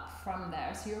lifting up from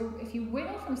there. So if you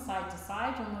wiggle from side to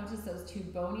side, you'll notice those 2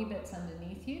 bony bits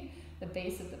underneath you, the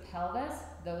base of the pelvis,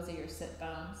 those are your sit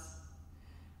bones.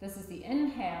 This is the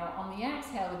inhale. On the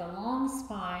exhale, with a long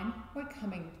spine, we're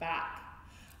coming back.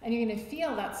 And you're going to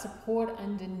feel that support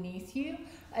underneath you.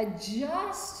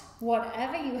 Adjust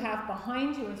whatever you have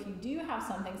behind you, if you do have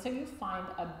something, so you find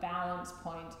a balance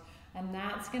point. And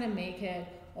that's going to make it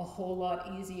a whole lot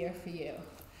easier for you.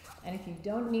 And if you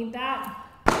don't need that,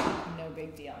 no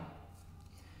big deal.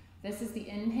 This is the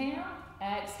inhale.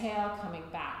 Exhale, coming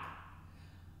back.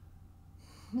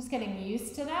 I'm just getting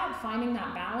used to that, finding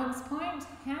that balance point.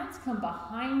 Hands come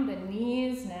behind the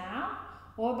knees now,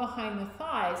 or behind the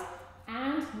thighs.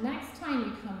 And next time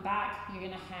you come back, you're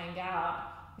going to hang out.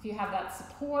 If you have that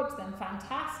support, then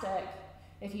fantastic.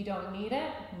 If you don't need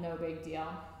it, no big deal.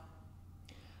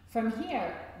 From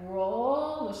here,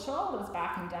 roll the shoulders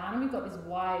back and down, and we've got these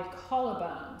wide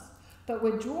collarbones. But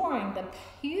we're drawing the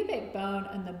pubic bone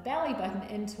and the belly button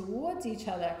in towards each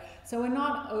other, so we're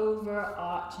not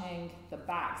overarching the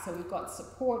back. So we've got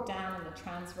support down in the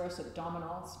transverse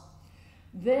abdominals.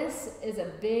 This is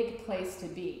a big place to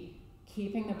be.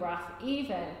 Keeping the breath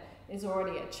even is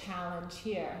already a challenge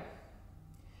here.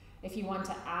 If you want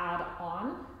to add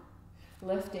on,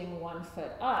 lifting one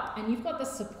foot up, and you've got the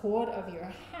support of your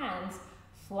hands,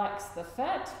 flex the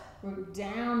foot, root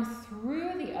down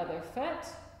through the other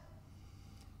foot,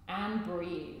 and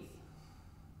breathe.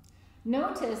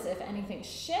 Notice if anything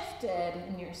shifted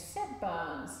in your sit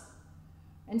bones,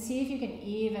 and see if you can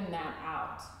even that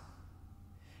out.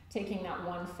 Taking that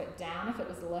one foot down if it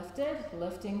was lifted,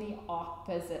 lifting the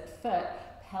opposite foot.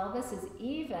 Pelvis is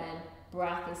even,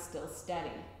 breath is still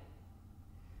steady.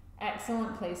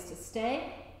 Excellent place to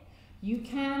stay. You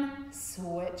can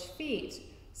switch feet.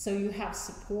 So you have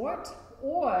support,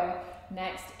 or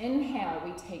next inhale,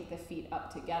 we take the feet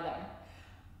up together.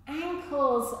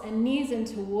 Ankles and knees in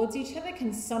towards each other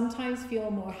can sometimes feel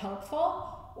more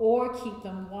helpful, or keep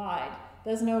them wide.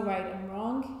 There's no right and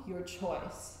wrong, your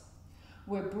choice.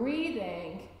 We're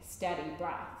breathing steady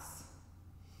breaths.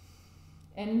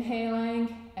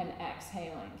 Inhaling and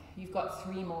exhaling. You've got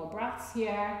 3 more breaths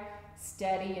here.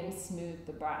 Steady and smooth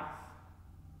the breath.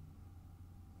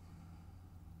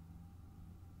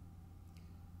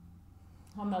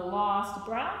 On the last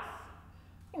breath,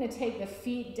 you're going to take the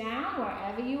feet down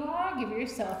wherever you are. Give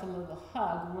yourself a little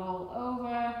hug. Roll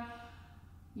over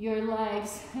your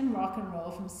legs and rock and roll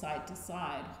from side to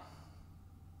side.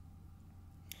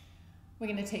 We're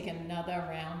going to take another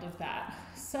round of that.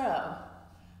 So,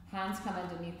 Hands come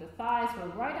underneath the thighs. We're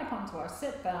right up onto our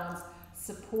sit bones.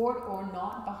 Support or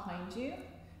not behind you.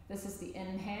 This is the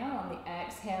inhale. On the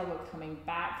exhale, we're coming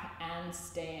back and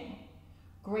staying.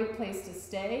 Great place to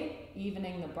stay,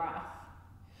 evening the breath.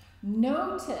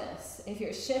 Notice if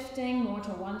you're shifting more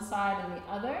to one side than the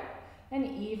other, and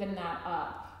even that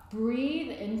up.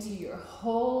 Breathe into your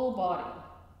whole body.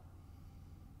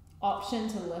 Option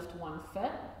to lift one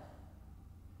foot.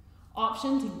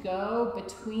 Option to go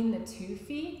between the 2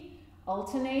 feet,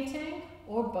 alternating,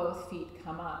 or both feet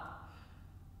come up.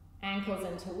 Ankles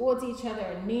in towards each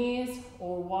other, knees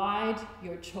or wide,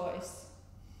 your choice.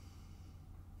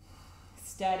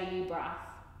 Steady breath.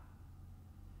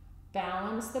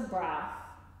 Balance the breath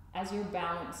as you're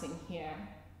balancing here.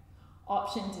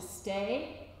 Option to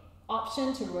stay,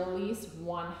 option to release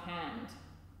one hand.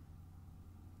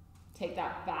 Take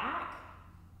that back,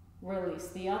 release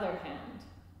the other hand.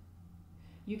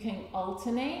 You can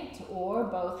alternate or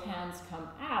both hands come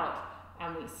out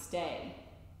and we stay.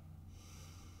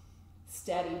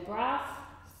 Steady breath,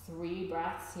 3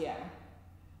 breaths here.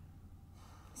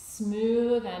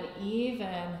 Smooth and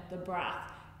even the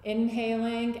breath.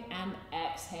 Inhaling and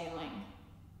exhaling.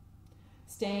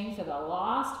 Staying for the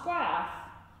last breath.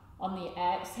 On the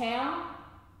exhale,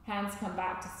 hands come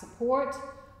back to support,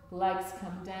 legs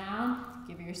come down,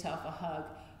 give yourself a hug.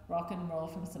 Rock and roll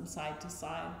from some side to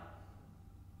side.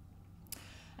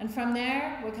 And from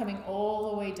there, we're coming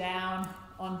all the way down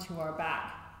onto our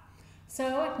back.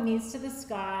 So knees to the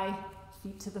sky,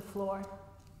 feet to the floor.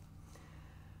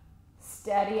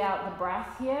 Steady out the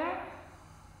breath here.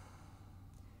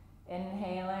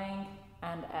 Inhaling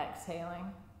and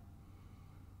exhaling.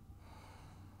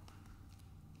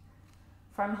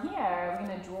 From here, we're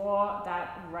going to draw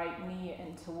that right knee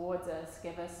in towards us.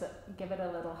 Give it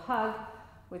a little hug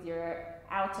with your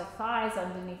outer thighs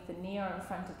underneath the knee or in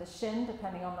front of the shin,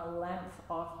 depending on the length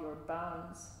of your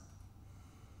bones.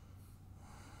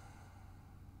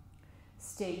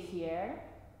 Stay here,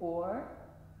 or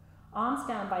arms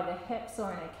down by the hips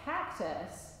or in a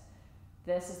cactus.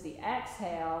 This is the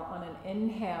exhale. On an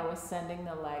inhale, we're sending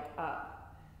the leg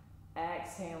up.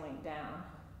 Exhaling down.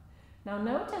 Now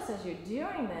notice as you're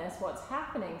doing this, what's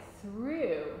happening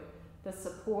through the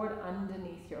support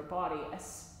underneath your body,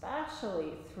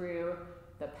 especially through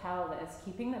the pelvis,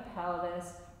 keeping the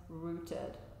pelvis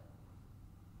rooted.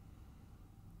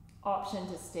 Option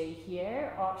to stay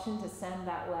here, option to send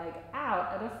that leg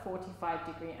out at a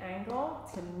 45-degree angle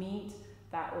to meet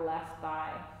that left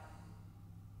thigh.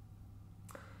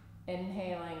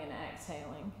 Inhaling and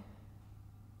exhaling.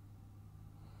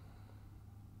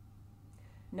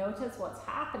 Notice what's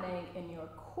happening in your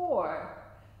core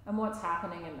and what's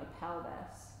happening in the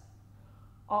pelvis.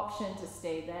 Option to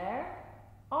stay there.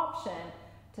 Option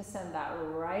to send that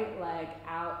right leg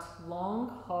out,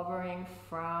 long, hovering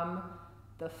from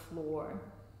the floor.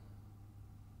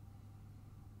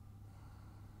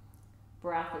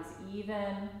 Breath is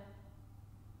even.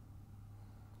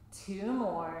 2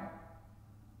 more.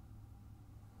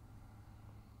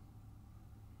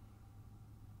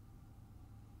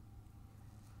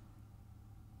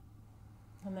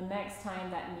 And the next time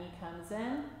that knee comes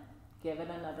in, give it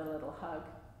another little hug.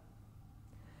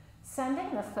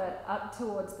 Sending the foot up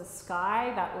towards the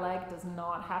sky, that leg does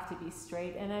not have to be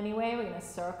straight in any way. We're going to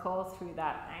circle through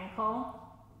that ankle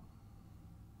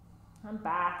and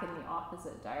back in the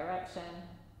opposite direction.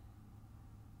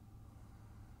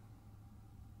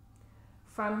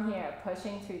 From here,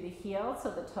 pushing through the heel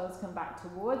so the toes come back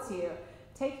towards you,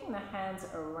 taking the hands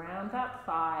around that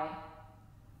thigh,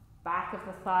 back of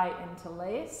the thigh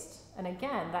interlaced, and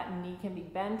again, that knee can be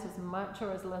bent as much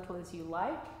or as little as you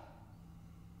like.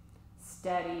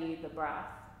 Steady the breath.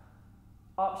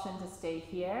 Option to stay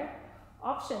here.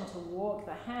 Option to walk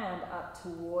the hand up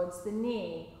towards the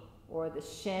knee or the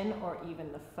shin or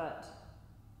even the foot.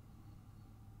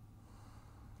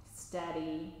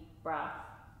 Steady breath.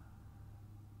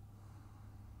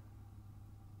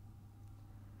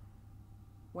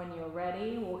 When you're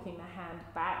ready, walking the hand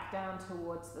back down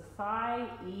towards the thigh,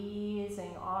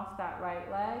 easing off that right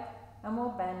leg, and we'll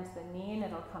bend the knee and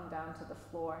it'll come down to the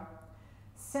floor.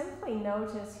 Simply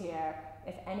notice here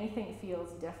if anything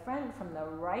feels different from the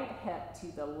right hip to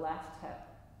the left hip.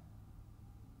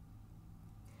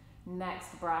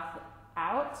 Next breath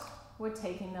out, we're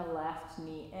taking the left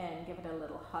knee in. Give it a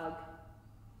little hug.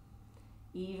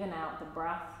 Even out the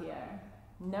breath here.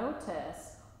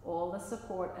 Notice all the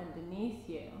support underneath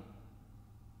you.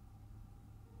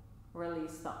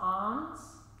 Release the arms.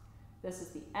 This is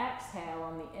the exhale.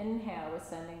 On the inhale, we're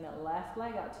sending the left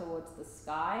leg up towards the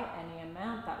sky. Any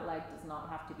amount, that leg does not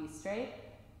have to be straight.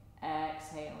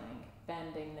 Exhaling,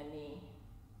 bending the knee.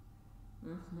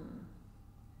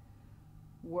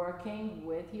 Working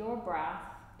with your breath,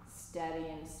 steady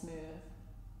and smooth.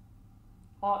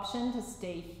 Option to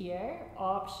stay here,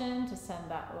 option to send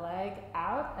that leg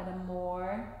out at a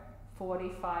more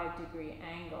 45-degree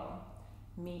angle,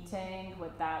 meeting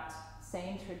with that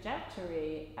same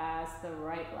trajectory as the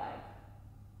right leg.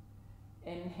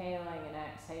 Inhaling and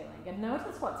exhaling. And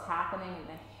notice what's happening in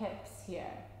the hips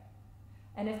here.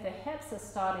 And if the hips are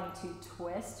starting to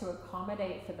twist to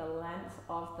accommodate for the length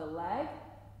of the leg,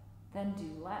 then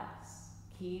do less.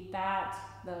 Keep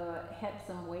the hips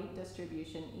and weight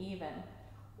distribution even.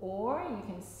 Or you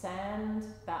can send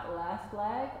that left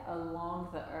leg along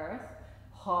the earth,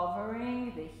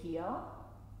 hovering the heel.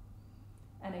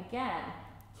 And again,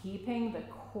 keeping the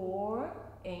core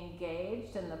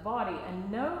engaged in the body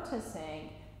and noticing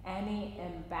any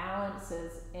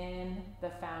imbalances in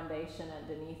the foundation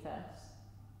underneath us.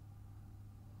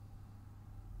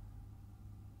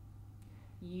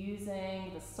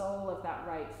 Using the sole of that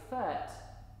right foot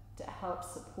to help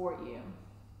support you.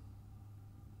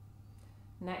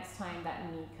 Next time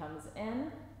that knee comes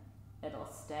in,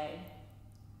 it'll stay.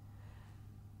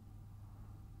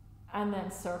 And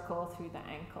then circle through the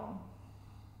ankle.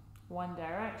 One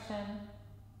direction,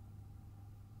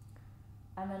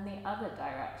 and then the other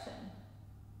direction.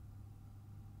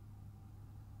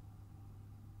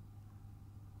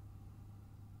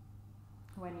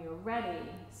 When you're ready,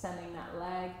 sending that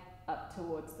leg up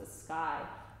towards the sky.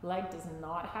 Leg does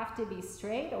not have to be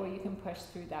straight, or you can push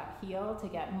through that heel to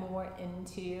get more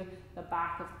into the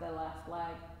back of the left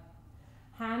leg.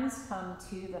 Hands come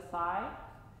to the thigh,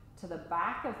 to the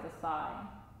back of the thigh,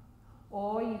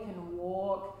 or you can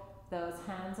walk those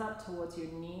hands up towards your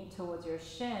knee, towards your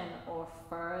shin, or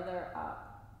further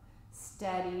up.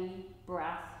 Steady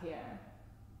breath here.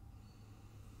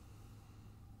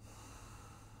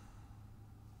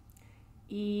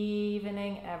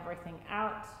 Evening everything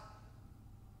out.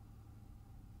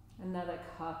 Another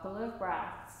couple of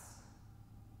breaths.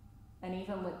 And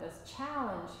even with this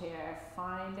challenge here,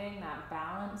 finding that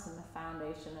balance in the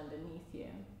foundation underneath you.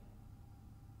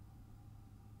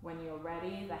 When you're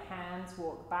ready, the hands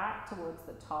walk back towards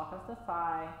the top of the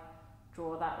thigh.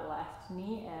 Draw that left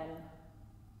knee in.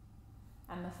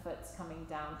 And the foot's coming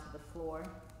down to the floor.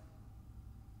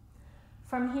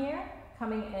 From here,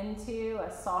 coming into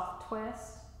a soft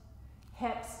twist.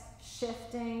 Hips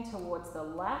shifting towards the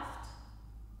left.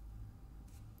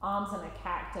 Arms in a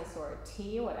cactus or a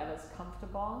T, whatever's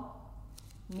comfortable.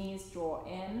 Knees draw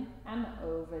in and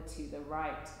over to the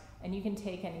right. And you can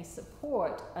take any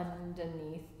support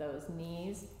underneath those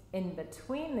knees, in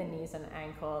between the knees and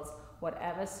ankles,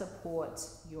 whatever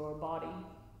supports your body.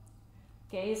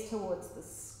 Gaze towards the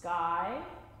sky.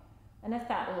 And if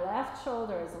that left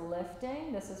shoulder is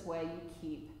lifting, this is where you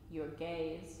keep your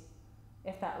gaze.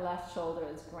 If that left shoulder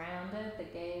is grounded, the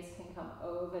gaze can come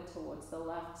over towards the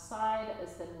left side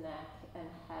as the neck and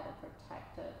head are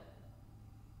protected.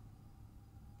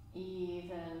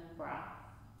 Even breath.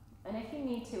 And if you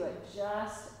need to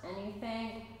adjust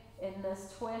anything in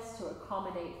this twist to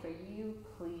accommodate for you,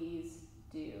 please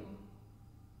do.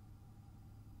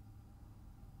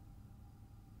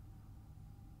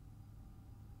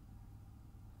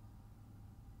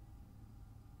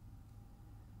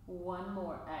 One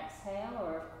more exhale,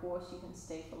 or of course you can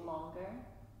stay for longer.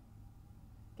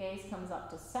 Gaze comes up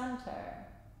to center,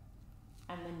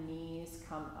 and the knees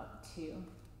come up too.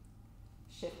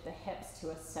 Shift the hips to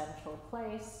a central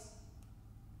place.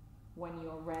 When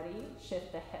you're ready,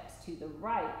 shift the hips to the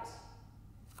right.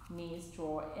 Knees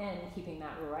draw in, keeping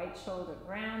that right shoulder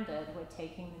grounded. We're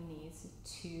taking the knees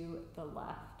to the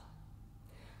left.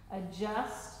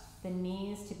 Adjust the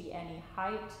knees to be any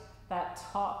height. That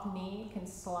top knee can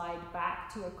slide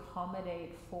back to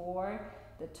accommodate for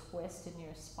the twist in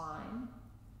your spine.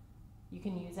 You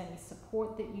can use any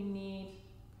support that you need.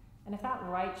 And if that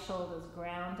right shoulder is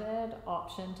grounded,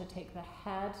 option to take the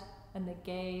head and the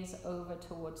gaze over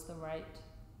towards the right.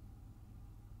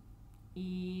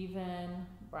 Even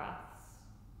breaths.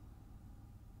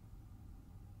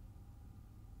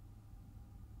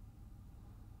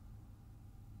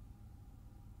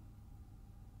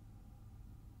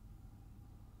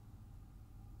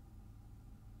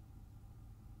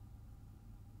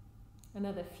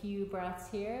 Another few breaths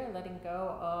here, letting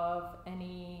go of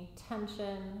any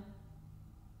tension.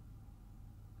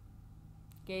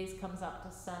 Gaze comes up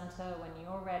to center when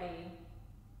you're ready.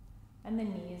 And the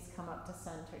knees come up to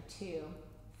center too.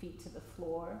 Feet to the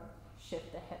floor.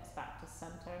 Shift the hips back to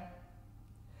center.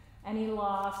 Any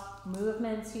last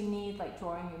movements you need, like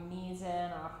drawing your knees in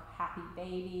or happy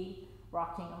baby,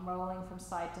 rocking and rolling from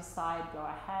side to side, go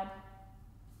ahead.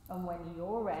 And when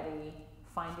you're ready,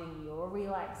 finding your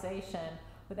relaxation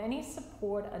with any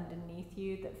support underneath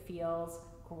you that feels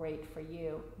great for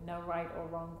you. No right or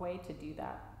wrong way to do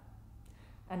that.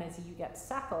 And as you get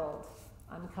settled,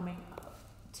 I'm coming up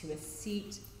to a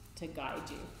seat to guide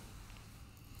you.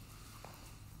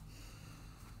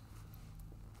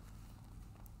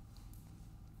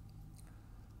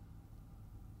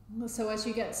 So as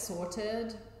you get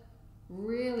sorted,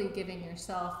 really giving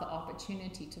yourself the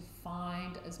opportunity to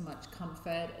find as much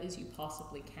comfort as you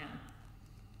possibly can.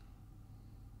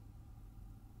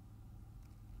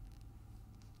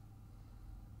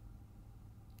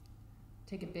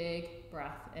 Take a big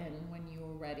breath in when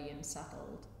you're ready and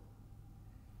settled.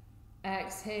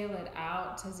 Exhale it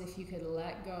out as if you could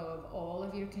let go of all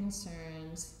of your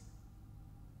concerns.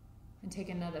 And take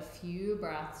another few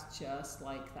breaths just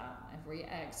like that. Every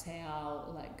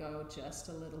exhale, let go just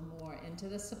a little more into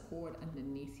the support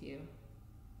underneath you.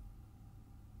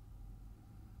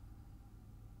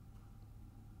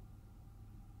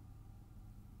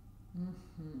 And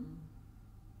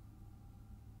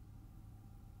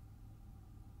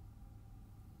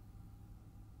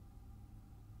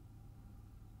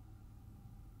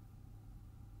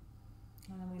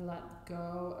then we let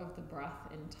go of the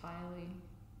breath entirely.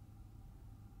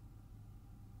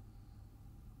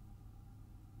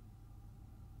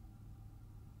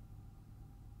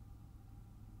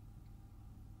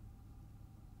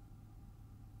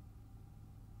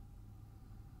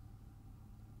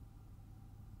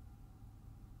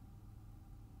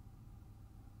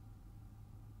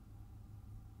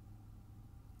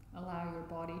 Allow your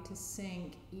body to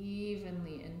sink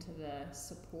evenly into the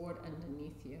support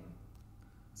underneath you.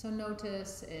 So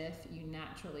notice if you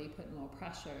naturally put more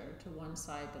pressure to one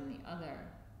side than the other.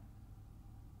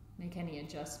 Make any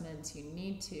adjustments you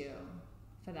need to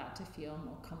for that to feel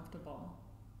more comfortable.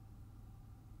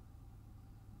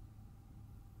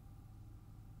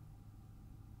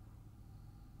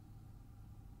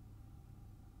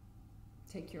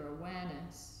 Take your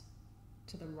awareness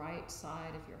to the right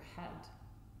side of your head.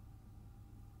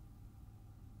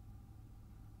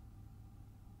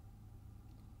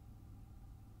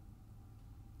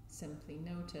 Simply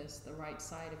notice the right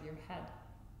side of your head.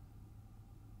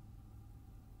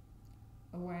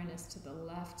 Awareness to the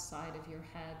left side of your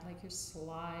head, like you're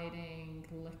sliding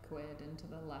liquid into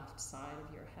the left side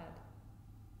of your head.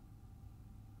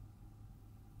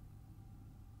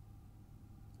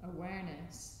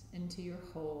 Awareness into your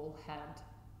whole head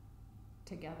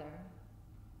together.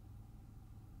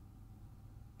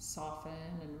 Soften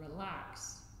and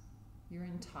relax your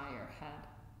entire head.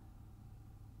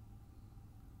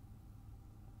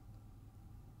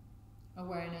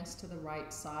 Awareness to the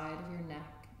right side of your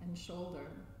neck and shoulder.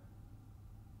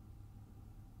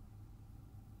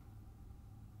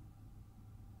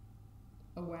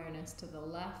 Awareness to the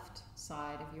left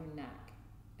side of your neck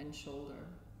and shoulder.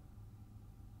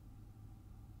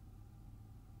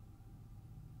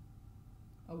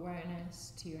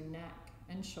 Awareness to your neck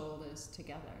and shoulders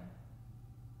together.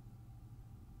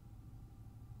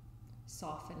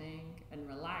 Softening and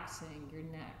relaxing your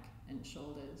neck and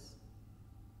shoulders.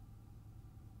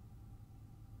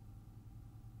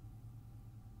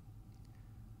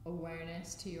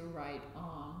 Awareness to your right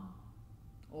arm,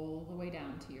 all the way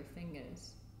down to your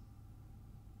fingers.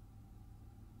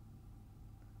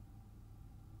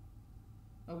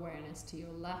 Awareness to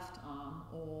your left arm,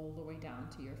 all the way down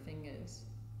to your fingers.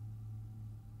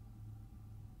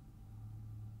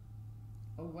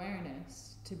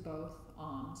 Awareness to both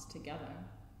arms together,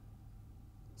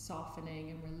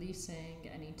 softening and releasing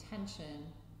any tension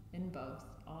in both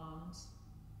arms.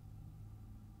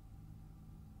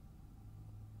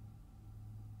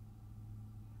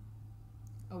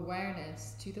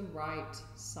 Awareness to the right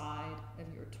side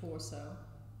of your torso.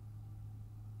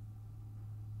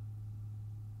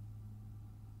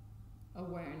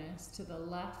 Awareness to the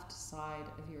left side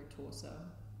of your torso.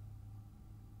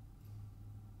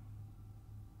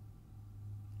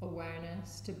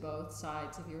 Awareness to both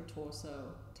sides of your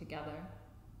torso together,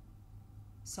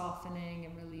 softening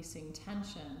and releasing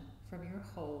tension from your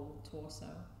whole torso.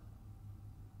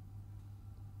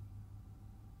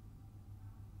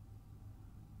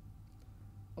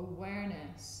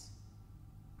 Awareness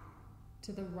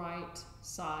to the right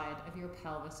side of your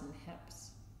pelvis and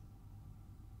hips.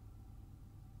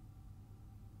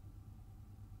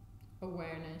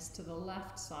 Awareness to the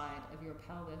left side of your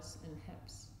pelvis and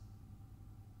hips.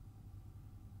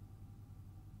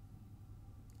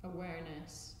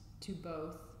 Awareness to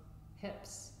both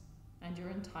hips and your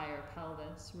entire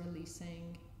pelvis,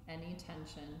 releasing any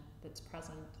tension that's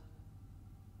present.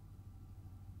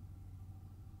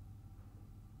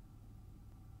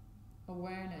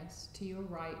 Awareness to your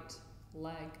right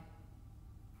leg.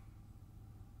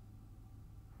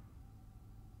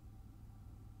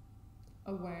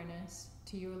 Awareness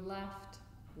to your left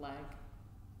leg.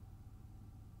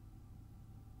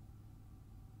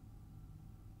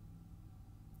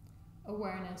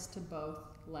 Awareness to both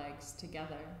legs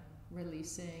together,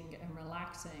 releasing and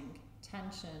relaxing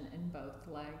tension in both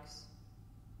legs.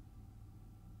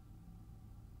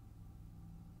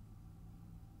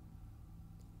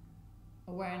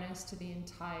 Awareness to the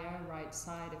entire right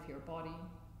side of your body.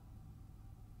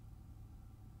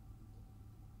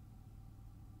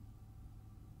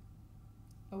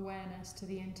 Awareness to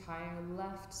the entire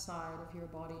left side of your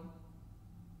body.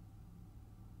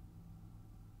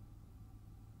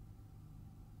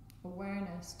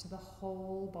 Awareness to the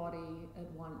whole body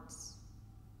at once.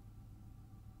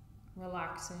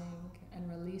 Relaxing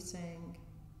and releasing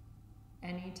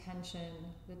any tension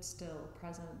that's still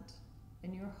present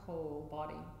in your whole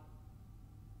body.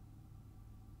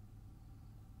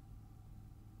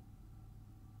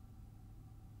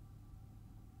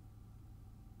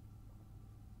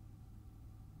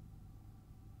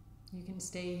 You can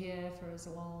stay here for as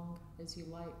long as you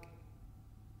like,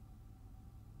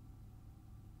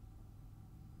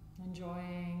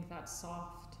 enjoying that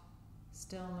soft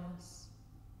stillness.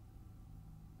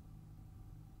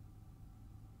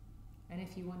 And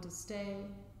if you want to stay,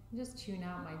 just tune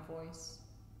out my voice.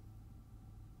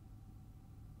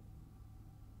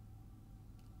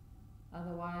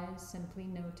 Otherwise, simply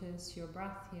notice your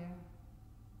breath here.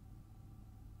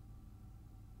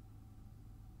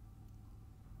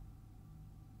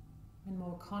 And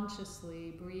more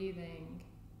consciously breathing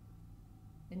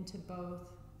into both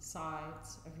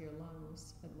sides of your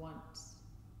lungs at once.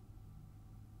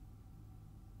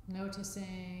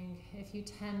 Noticing if you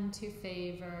tend to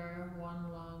favor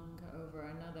one lung over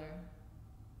another.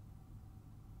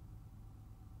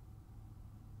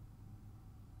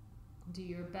 Do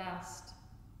your best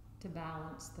to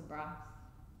balance the breath,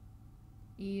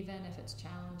 even if it's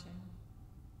challenging.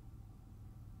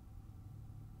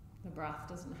 The breath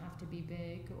doesn't have to be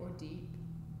big or deep.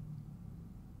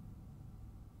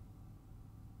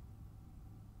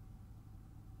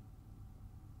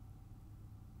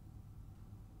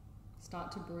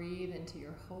 Start to breathe into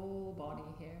your whole body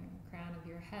here, crown of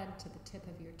your head to the tip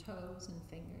of your toes and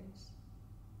fingers.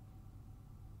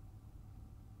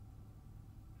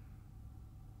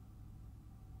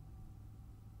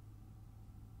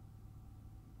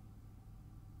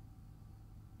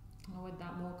 And with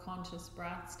that more conscious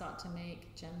breath, start to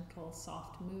make gentle,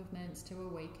 soft movements to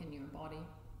awaken your body.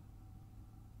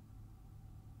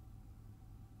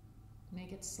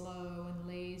 Make it slow and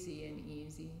lazy and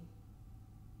easy.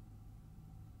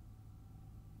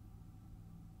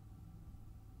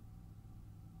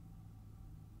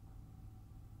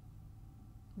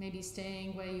 Maybe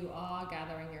staying where you are,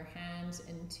 gathering your hands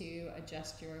into a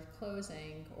gesture of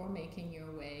closing or making your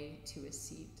way to a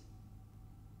seat.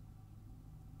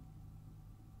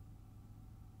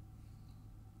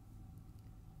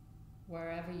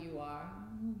 Wherever you are,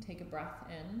 take a breath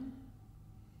in.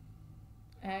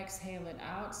 Exhale it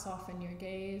out, soften your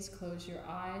gaze, close your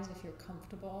eyes if you're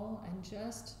comfortable, and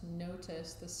just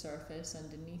notice the surface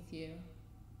underneath you.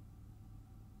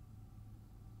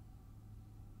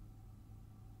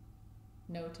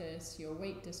 Notice your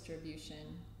weight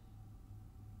distribution.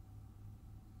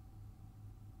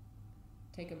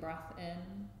 Take a breath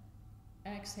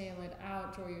in. Exhale it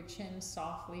out. Draw your chin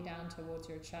softly down towards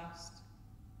your chest.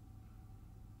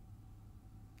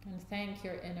 And thank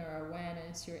your inner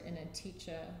awareness, your inner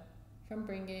teacher, from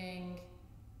bringing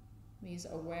these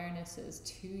awarenesses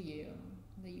to you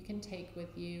that you can take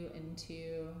with you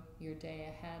into your day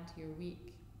ahead, your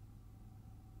week.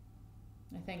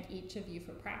 I thank each of you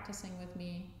for practicing with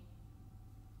me.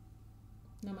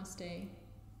 Namaste.